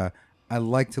like I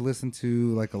like to listen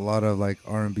to like a lot of like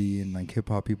R&B and like hip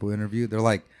hop people interview. They're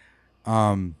like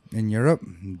in Europe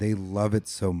they love it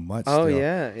so much. Oh, still.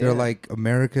 yeah, They're yeah. like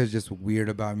America is just weird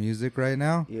about music right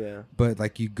now. Yeah. But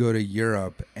like you go to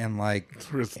Europe and like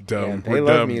It's dumb. they We're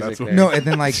love dumb. music That's what there. no, and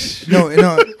then like no,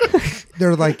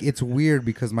 they're like it's weird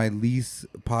because my least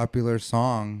popular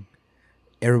song,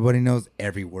 everybody knows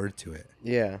every word to it.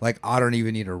 Yeah. Like I don't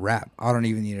even need a rap. I don't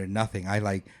even need a nothing. I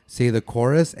like say the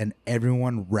chorus and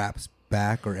everyone raps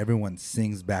back or everyone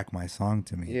sings back my song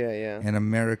to me. Yeah, yeah. And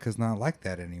America's not like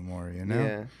that anymore, you know?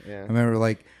 Yeah, yeah. I remember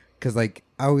like cuz like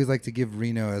I always like to give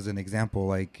Reno as an example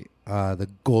like the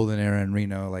golden era in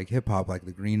Reno like hip hop like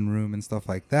the Green Room and stuff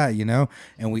like that, you know?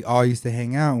 And we all used to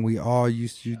hang out and we all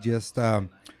used to just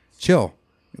chill.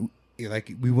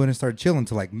 Like we wouldn't start chilling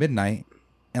until like midnight.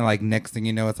 And like next thing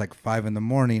you know, it's like 5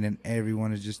 a.m. and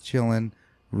everyone is just chilling,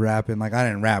 rapping. Like I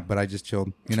didn't rap, but I just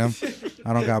chilled. You know,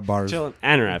 I don't got bars. Chilling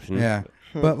and rapping. Yeah,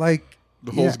 but like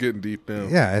the hole's yeah. getting deep now.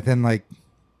 Yeah, and then like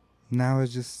now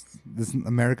it's just this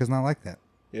America's not like that.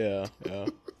 Yeah, yeah.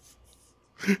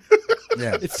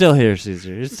 Yeah, It's still here,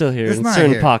 Caesar. It's still here It's in not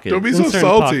certain here. pockets. Don't be In so certain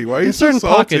salty. Why are you in so certain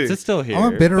salty? pockets, it's still here.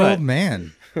 I'm a bitter but- old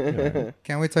man.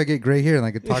 Can't wait till I get gray hair and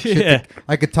I could talk shit. Yeah.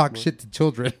 I could talk shit to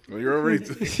children. Well, you're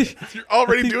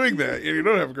already doing that. You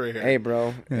don't have gray hair. Hey,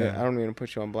 bro. Yeah. I don't mean to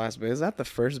put you on blast, but is that the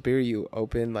first beer you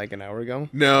opened like an hour ago?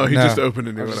 No, he No. just opened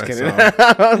a new I'm one. just I kidding.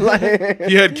 saw. I was like,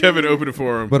 He had Kevin open it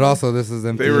for him. But also, this is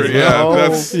empty. They were as well. yeah. Oh,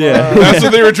 That's Yeah. that's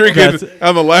what they were drinking That's-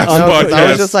 on the last no, 'cause podcast. I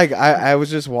was just like, I was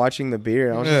just watching the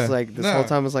beer. I was Yeah. just like, this No. whole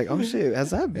time I was like, oh shit, has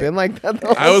that been like that?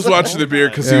 the I whole was time? watching the beer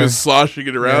because he Yeah. was sloshing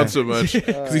it around Yeah. so much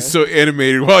because he's so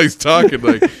animated while he's talking.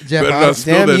 Like, Jeff, better I- not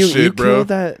spill Damn, that you shit, bro. killed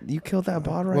that. You killed that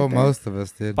bottle right Well, there. most of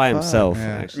us did. by himself. Yeah.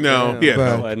 Actually. No, he had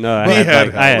But- no. Well, no, I He had, had-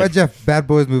 like, I Well, had, Jeff, bad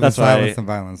boys moving That's why silence I- and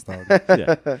violence, dog.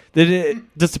 yeah.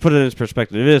 Just to put it in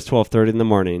perspective, it is 12:30 in the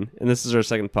morning, and this is our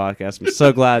second podcast. I'm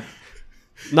so glad.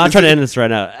 Not trying to end this right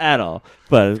now at all,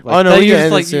 but like, Oh no, that we you can just,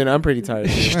 end like, it soon. I'm pretty tired.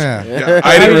 Yeah. Yeah,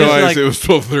 I I didn't was just realize like- it was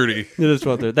 12:30. It is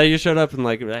 12:30. That you showed up and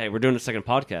like, hey, we're doing a second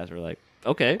podcast. We're like,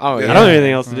 okay. Oh, I yeah. don't have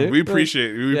anything else to do. We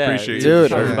appreciate you. Yeah, you. Dude,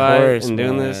 Sure. of By course, and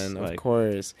doing man, this, of like-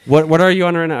 course. What are you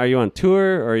on right now? Are you on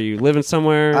tour, or are you living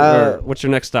somewhere, or what's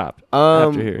your next stop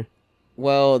after here?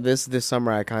 Well, this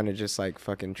summer I kind of just like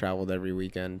fucking traveled every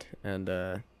weekend, and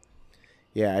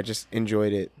yeah, I just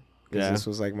enjoyed it because Yeah. this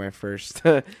was like my first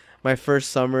my first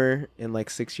summer in like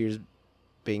 6 years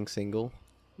being single.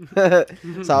 So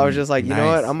I was just like, you know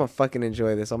what? Nice. I'm gonna fucking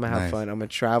enjoy this. I'm gonna have Nice. fun. I'm gonna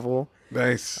travel.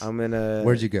 Nice. I'm gonna.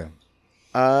 Where'd you go?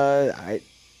 I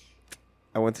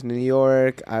I went to New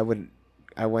York. I went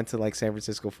to like San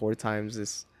Francisco 4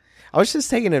 times. I was just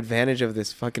taking advantage of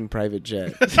this fucking private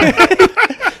jet.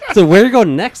 So where are you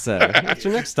going next, though? What's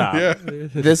your next stop? Yeah.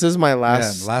 This is my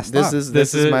last. last This stop.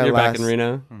 is my you're last. back in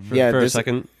Reno for, Yeah, for a this-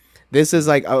 second. This is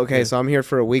like okay, so I'm here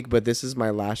for a week, but this is my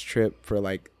last trip for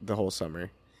like the whole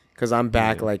summer, because I'm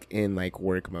back like in like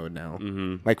work mode now.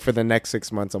 Mm-hmm. Like for the next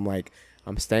 6 months,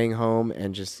 I'm staying home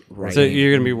and just writing. So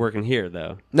you're gonna be working here,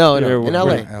 though? no, You're in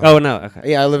working- LA. Oh no,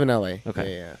 okay. Yeah, I live in LA.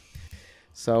 Okay. Yeah.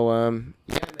 So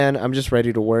yeah, man, I'm just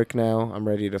ready to work now. I'm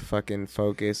ready to fucking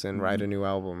focus and write a new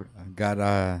album. Got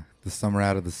the summer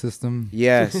out of the system.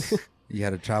 Yes. You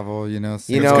had to travel, You That's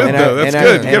know, good, and though. I- That's and I-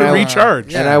 good. and You gotta I-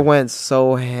 recharge. And I went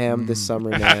so ham this summer,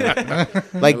 man.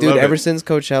 Like, dude, love ever it. since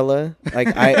Coachella,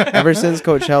 ever since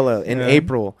Coachella in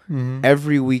April,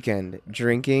 every weekend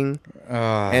drinking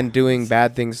and doing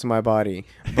bad things to my body.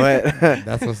 But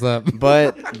that's what's up.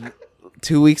 but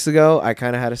 2 weeks ago, I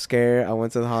kind of had a scare. I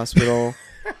went to the hospital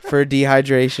for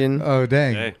dehydration. Oh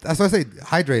dang! Hey. That's why I say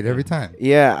hydrate every time.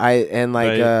 Yeah,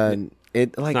 Right.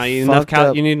 it like Not eating enough fucked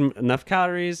up. you need enough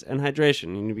calories and hydration.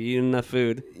 You need to be eating enough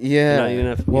food. Yeah. Not eating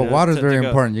enough, Well, water's very go.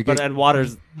 important. You but get- and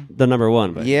water's the number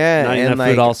one. But Yeah, not and enough like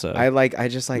food also. I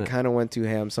just like Yeah. kind of went too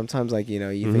ham. Sometimes like you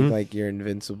Mhm. think like you're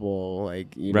invincible, like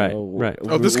you Right, know. right.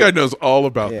 Oh, this guy knows all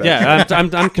about that. yeah, I'm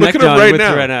Look at connecting him on right with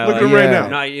now. you right now. Look at him Like, right Yeah. now.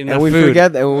 not eating and enough we food.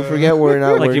 forget that we're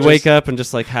not Like we're you just- wake up and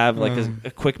just like have like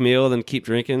a quick meal, then keep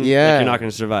drinking. Like, Yeah. you're not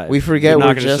going to survive. We forget You're not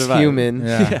we're gonna just survive. human.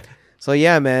 Yeah. So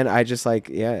yeah, man, I just like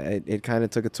it kind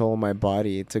of took a toll on my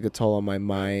body. It took a toll on my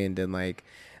mind, and like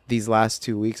these last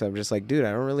 2 weeks, I'm just like, dude, I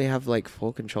don't really have like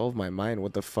full control of my mind.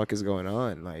 What the fuck is going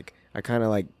on? Like I kind of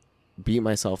like beat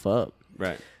myself up.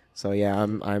 Right. So yeah,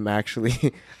 I'm actually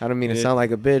I don't mean to Yeah. sound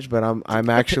like a bitch, but I'm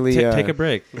actually Take a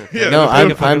break. Yeah, No, take a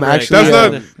I'm fucking break.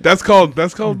 actually, That's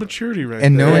called maturity, right?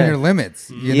 And there. knowing Yeah. your limits.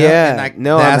 You know? yeah. And like,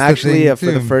 No, I'm that's the actually thing, for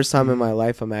the too. first time in my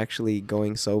life, I'm actually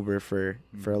going sober for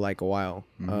like a while.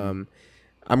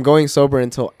 I'm going sober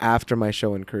until after my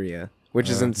show in Korea, which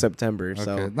is in September. Okay,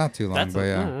 So not too long, That's but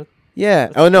yeah. no, yeah.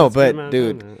 That's- Oh no, that's a good but amount of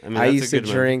dude, time, man. I mean, I that's a used to good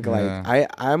amount. drink Yeah.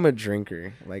 like I'm a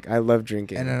drinker. Like I love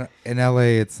drinking. And in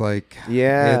LA, it's like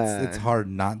Yeah. it's hard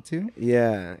not to.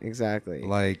 Yeah, exactly.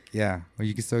 Like well,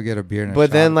 you can still get a beer and a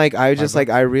But then shot. like I just $5. like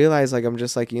I realized like I'm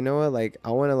just like, you know what, like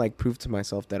I want to like prove to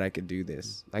myself that I could do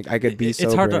this. Like I could be sober.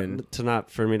 It's hard and, to not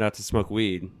for me not to smoke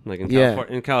weed, like in, Yeah.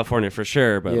 in California for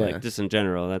sure, but Yeah. like just in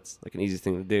general, that's like an easy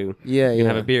thing to do. yeah, You can yeah.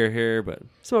 have a beer here, but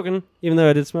smoking, even though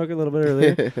I did smoke a little bit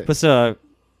earlier, but still,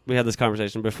 we had this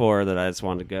conversation before that I just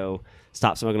wanted to go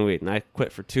stop smoking weed, and I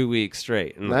quit for 2 weeks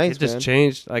straight, and like, Nice, it just man.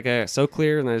 changed. Like I got so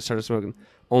clear, and I just started smoking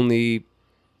only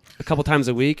a couple times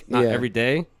a week, not Yeah. every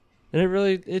day, and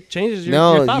it changes your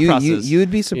No, thought you process. you'd be You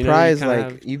know, you surprised kinda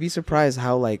like have- you'd be surprised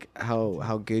how like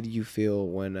how good you feel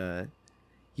when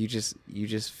you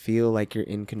just feel like you're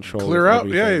in control. Clear of out.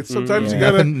 Yeah, everything. it's- sometimes Yeah.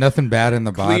 you gotta. nothing bad in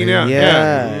the clean body. out.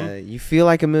 Yeah, Yeah. you feel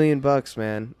like $1 million,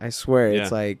 man. I swear, Yeah.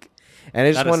 it's like, and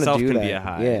I just That want to itself do can that. be a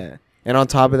high. Yeah, and on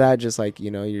top of that, just like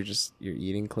you're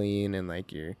eating clean and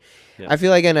like you're. Yeah. I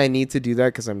feel like, and I need to do that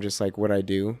because I'm just like what I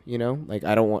do. You know, like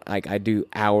I don't want like I do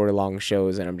hour-long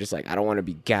shows, and I'm just like I don't want to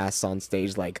be gassed on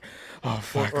stage. Like, oh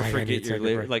fuck, or like, I need forget to your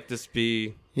take a break. like just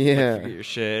be Yeah. like, forget your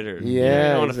shit or Yeah, you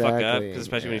don't want to fuck up exactly. 'cause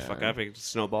especially when you fuck Yeah. up it can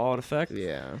snowball an effect.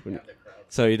 Yeah.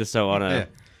 So you just don't want to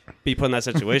Yeah. be put in that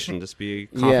situation. Just be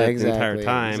confident Yeah, the exactly. entire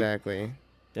time. Exactly.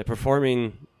 Yeah,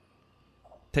 performing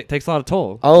takes a lot of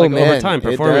toll. Oh like, man, over time,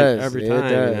 performing every time. It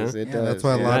does. You know? It Yeah, does. that's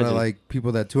why a yeah. lot of Imagine. like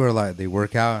people that tour like they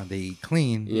work out and they eat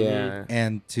clean. Yeah.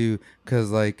 And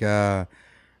because like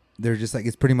they're just like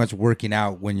it's pretty much working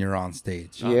out when you're on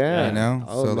stage. Yeah. You know,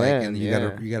 Oh, so man, like, and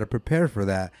yeah. you gotta prepare for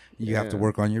that. You have to Yeah.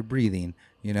 work on your breathing.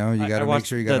 You know, you I gotta make watched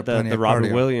sure you got plenty the of Robin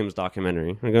cardio. Williams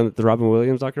documentary. The Robin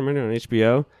Williams documentary on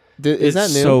HBO. Is that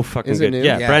It's new? so fucking Is it good. new?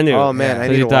 Yeah, Yeah. brand new. Oh man, Yeah. I So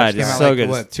need he to watch died. that. It's Came out so like, good.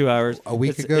 what, It's 2 hours. a week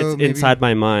It's- ago, It's maybe? inside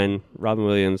my mind. Robin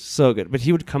Williams, so good. But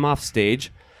he would come off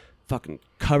stage, fucking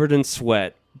covered in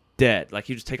sweat, dead. Like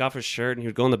he would just take off his shirt and he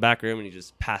would go in the back room and he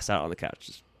just pass out on the couch,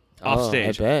 just off Oh, I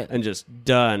stage, bet. and just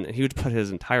done. And he would put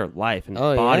his entire life and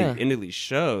Oh, body yeah. into these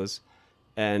shows,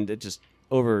 and it just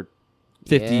over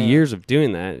 50 Yeah. years of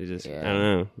doing that, it just I Yeah. don't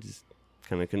know, just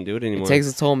kind of couldn't do it anymore. It takes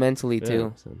a toll mentally Yeah,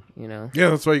 too. so- You know.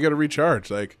 Yeah, that's why you got to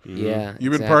recharge. Like Yeah.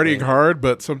 you've been exactly. partying hard,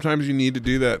 but sometimes you need to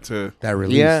do that to That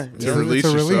release. Yeah. It's To a- release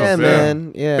it's a yourself. Yeah, Yeah.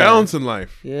 man. Yeah. balance in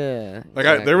life. Yeah.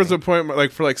 Like there was a exactly. point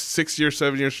like for like 6 years,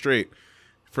 7 years straight,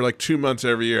 for like 2 months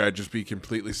every year, I'd just be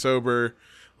completely sober,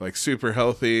 like super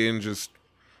healthy, and just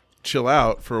chill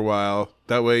out for a while.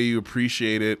 That way, you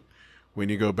appreciate it when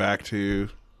you go back to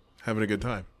having a good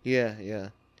time. Yeah, yeah.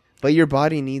 But your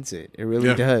body needs it. It really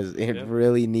Yeah. does. It Yeah.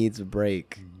 really needs a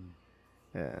break.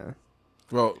 Yeah.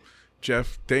 Well,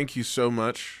 Jeff, thank you so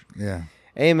much. Yeah.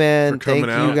 Hey man, For coming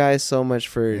thank out. you guys so much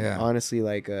for Yeah. honestly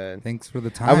like Thanks for the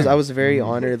time. I was very Mhm.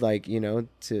 honored, like, you know,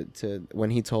 to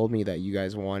when he told me that you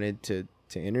guys wanted to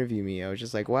interview me. I was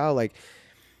just like, wow, like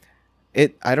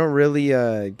I don't really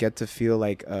get to feel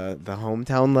like the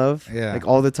hometown love Yeah. like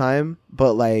all the time,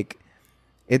 but like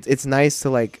it's nice to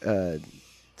like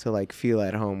feel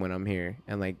at home when I'm here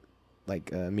and like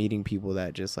meeting people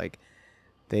that just like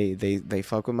they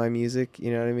fuck with my music,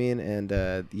 you know what I mean?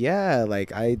 And yeah,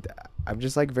 like I'm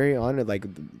just like very honored. Like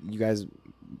you guys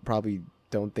probably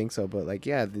don't think so, but like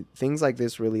yeah, things like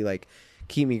this really like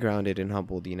keep me grounded and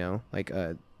humbled, you know?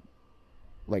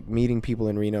 Like meeting people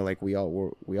in Reno, like we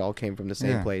all came from the same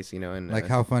Yeah. place, you know? And Like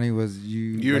how funny was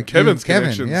you? You and like, Kevin's Kevin,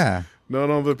 connections. yeah.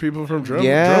 Knowing all the people from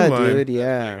yeah, Drumline. dude,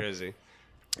 yeah. Crazy.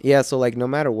 Yeah, so like no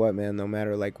matter what, man, no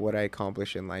matter like what I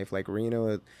accomplish in life, like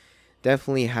Reno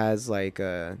definitely has like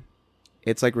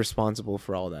it's like responsible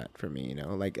for all that for me, you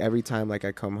know? Like every time like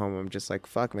I come home, I'm just like,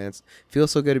 fuck man, it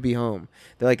feels so good to be home.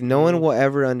 They're like, no one will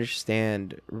ever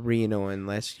understand Reno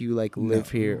unless you like live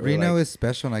here. or, Reno like, is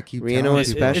special, and I keep Reno telling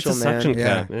is people. special, it's a man. suction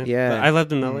Yeah. cup, man. Yeah. But I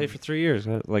lived in LA for 3 years.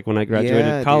 Like when I graduated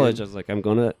Yeah, college, dude. I was like, I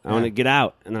want Yeah. to get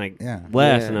out, and then I Yeah.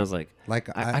 left, Yeah. and I was like, Like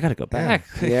I gotta go yeah. back.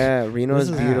 Yeah, Reno This is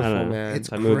is- beautiful, I don't know. man.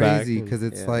 It's I moved back crazy and- because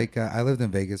it's yeah. like I lived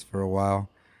in Vegas for a while.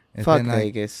 And Fuck then, like,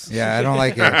 Vegas. Yeah, I don't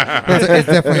like it. It's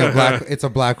definitely a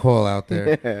black hole out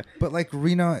there. Yeah. But like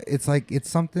Reno, it's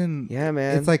something. Yeah,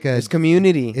 man. It's like it's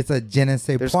community. It's a je ne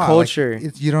sais There's quoi. culture.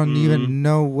 Like, you don't even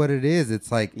know what it is.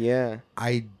 It's like yeah.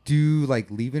 I do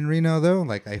like leaving Reno though.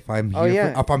 Like if I'm here, Oh,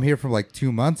 yeah. if I'm here for like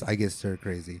 2 months, I get stir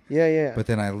crazy. Yeah, yeah. But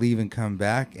then I leave and come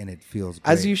back, and it feels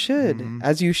great. As you should. Mhm.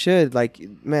 As you should. Like,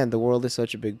 man, the world is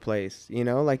such a big place. You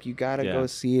know, like you gotta Yeah. go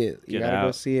see it. You Get gotta go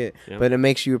out. see it. Yeah. But it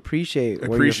makes you appreciate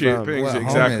where you're from. things. What home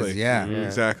Exactly. is, yeah. Yeah.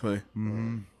 Exactly.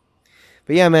 hmm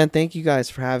But yeah, man, thank you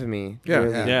guys for having me.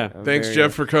 Yeah. Yeah. I'm Thanks, very-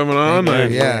 Jeff, for coming on.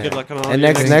 Thank you. Like, Yeah. Good luck on all And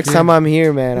your- next Thank you. time I'm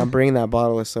here, man, I'm bringing that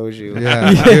bottle of soju.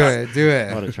 Yeah, do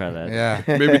it. I want to try that.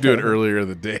 Yeah. maybe do it earlier in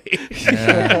the day.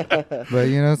 Yeah. But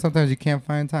you know, sometimes you can't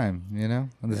find time. You know,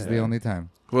 and this is the Yeah. only time.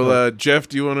 Well, Jeff,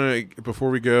 do you want to, before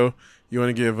we go, you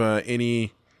want to give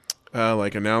any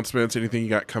like announcements, anything you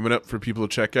got coming up for people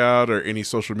to check out, or any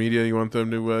social media you want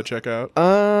them to check out?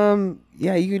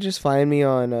 Yeah, you can just find me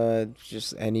on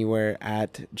just anywhere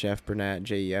at Jeff Burnett,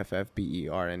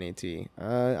 JeffFBernat.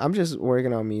 I'm just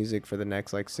working on music for the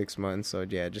next like 6 months, so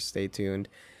yeah, just stay tuned.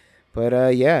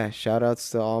 But yeah, shout outs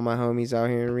to all my homies out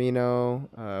here in Reno.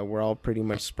 We're all pretty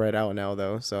much spread out now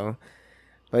though, so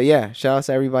but yeah, shout outs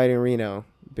to everybody in Reno.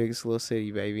 Biggest little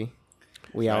city, baby.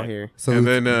 We out Right. here.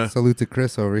 Salute, then, salute to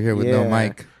Chris over here with no Yeah.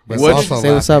 mic. But What- also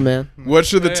Say what's up, man. What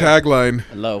should the tagline?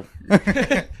 Hello.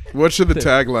 What should the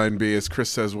tagline be? As Chris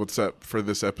says, "What's up?" for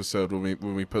this episode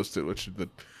when we post it. What should the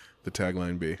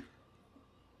tagline be?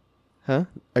 Huh?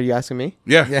 Are you asking me?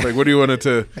 Yeah, Yeah. like what do you want it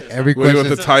to? every What do you want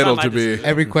question, the title It's to not my be?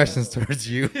 every question's towards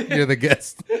you. You're the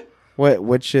guest.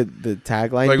 What should the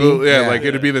tagline Like, be? well, yeah, Yeah. like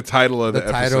it'd be the title of The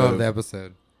the, title episode. of the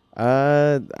episode.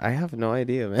 I have no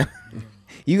idea, man.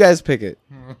 You guys pick it.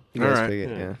 You guys Alright. pick it.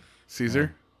 Yeah. Yeah.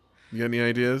 Caesar, you got any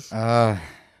ideas?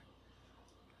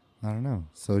 I don't know.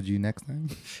 Soju next time.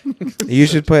 You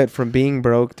should put from being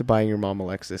broke to buying your mom a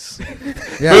Lexus.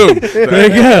 Yeah. Boom! There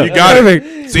you go. You got it.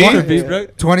 Perfect. See,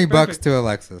 $20 to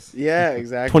Alexis. Yeah,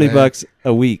 exactly. 20 bucks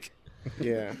a week.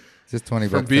 Yeah. Just $20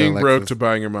 from to being broke Alexis. to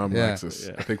buying your mom a Yeah. Lexus.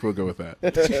 Yeah. I think we'll go with that.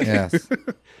 Yes.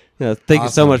 Yeah, thank you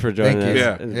so Awesome. much for joining Thank us. you.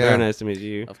 Yeah. It's Yeah. very nice to meet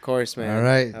you. Of course, man. All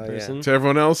right. Hell yeah. Person. To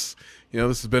everyone else,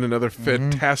 this has been another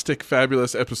fantastic,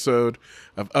 fabulous episode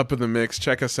of Up in the Mix.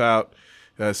 Check us out,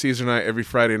 Caesar and I, every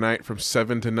Friday night from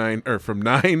 7 to 9, or from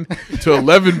 9 to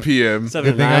 11 p.m.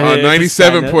 7 to thing 9. on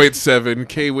 97.7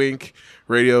 K-Wink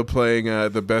Radio, playing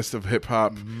the best of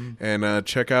hip-hop. And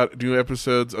check out new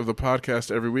episodes of the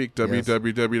podcast every week, Yes.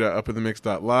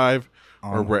 www.upinthemix.live,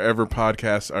 or wherever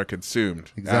podcasts are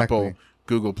consumed. Exactly. Apple,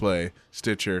 Google Play,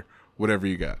 Stitcher, whatever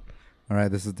you got. All right.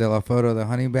 This is De La Foto, the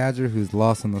honey badger, who's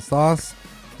lost in the sauce.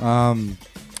 Till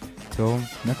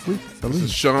next week. This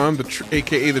is Salute. Sean,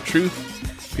 a.k.a. The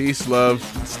Truth. Peace, love,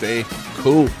 stay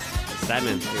cool.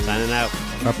 Simon, signing out.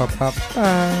 Pop, pop, pop.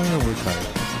 We're tired.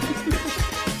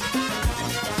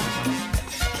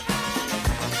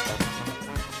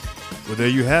 Well, there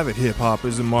you have it,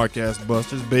 hip-hoppers and mark-ass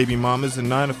busters, baby mamas and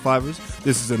 9-to-5ers.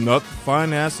 This is another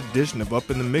fine-ass edition of Up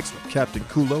in the Mix with Captain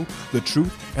Kulo, The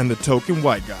Truth, and the Token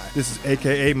White Guy. This is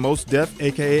a.k.a. Mos Def,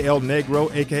 a.k.a. El Negro,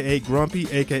 a.k.a. Grumpy,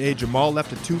 a.k.a. Jamal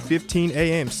after 2:15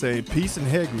 a.m. saying peace and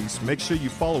hair grease. Make sure you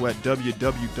follow at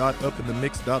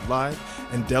www.upinthemix.live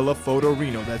and Della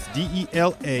Fotorino. That's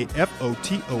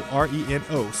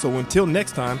DelaFotoreno. So until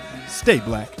next time, stay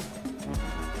black.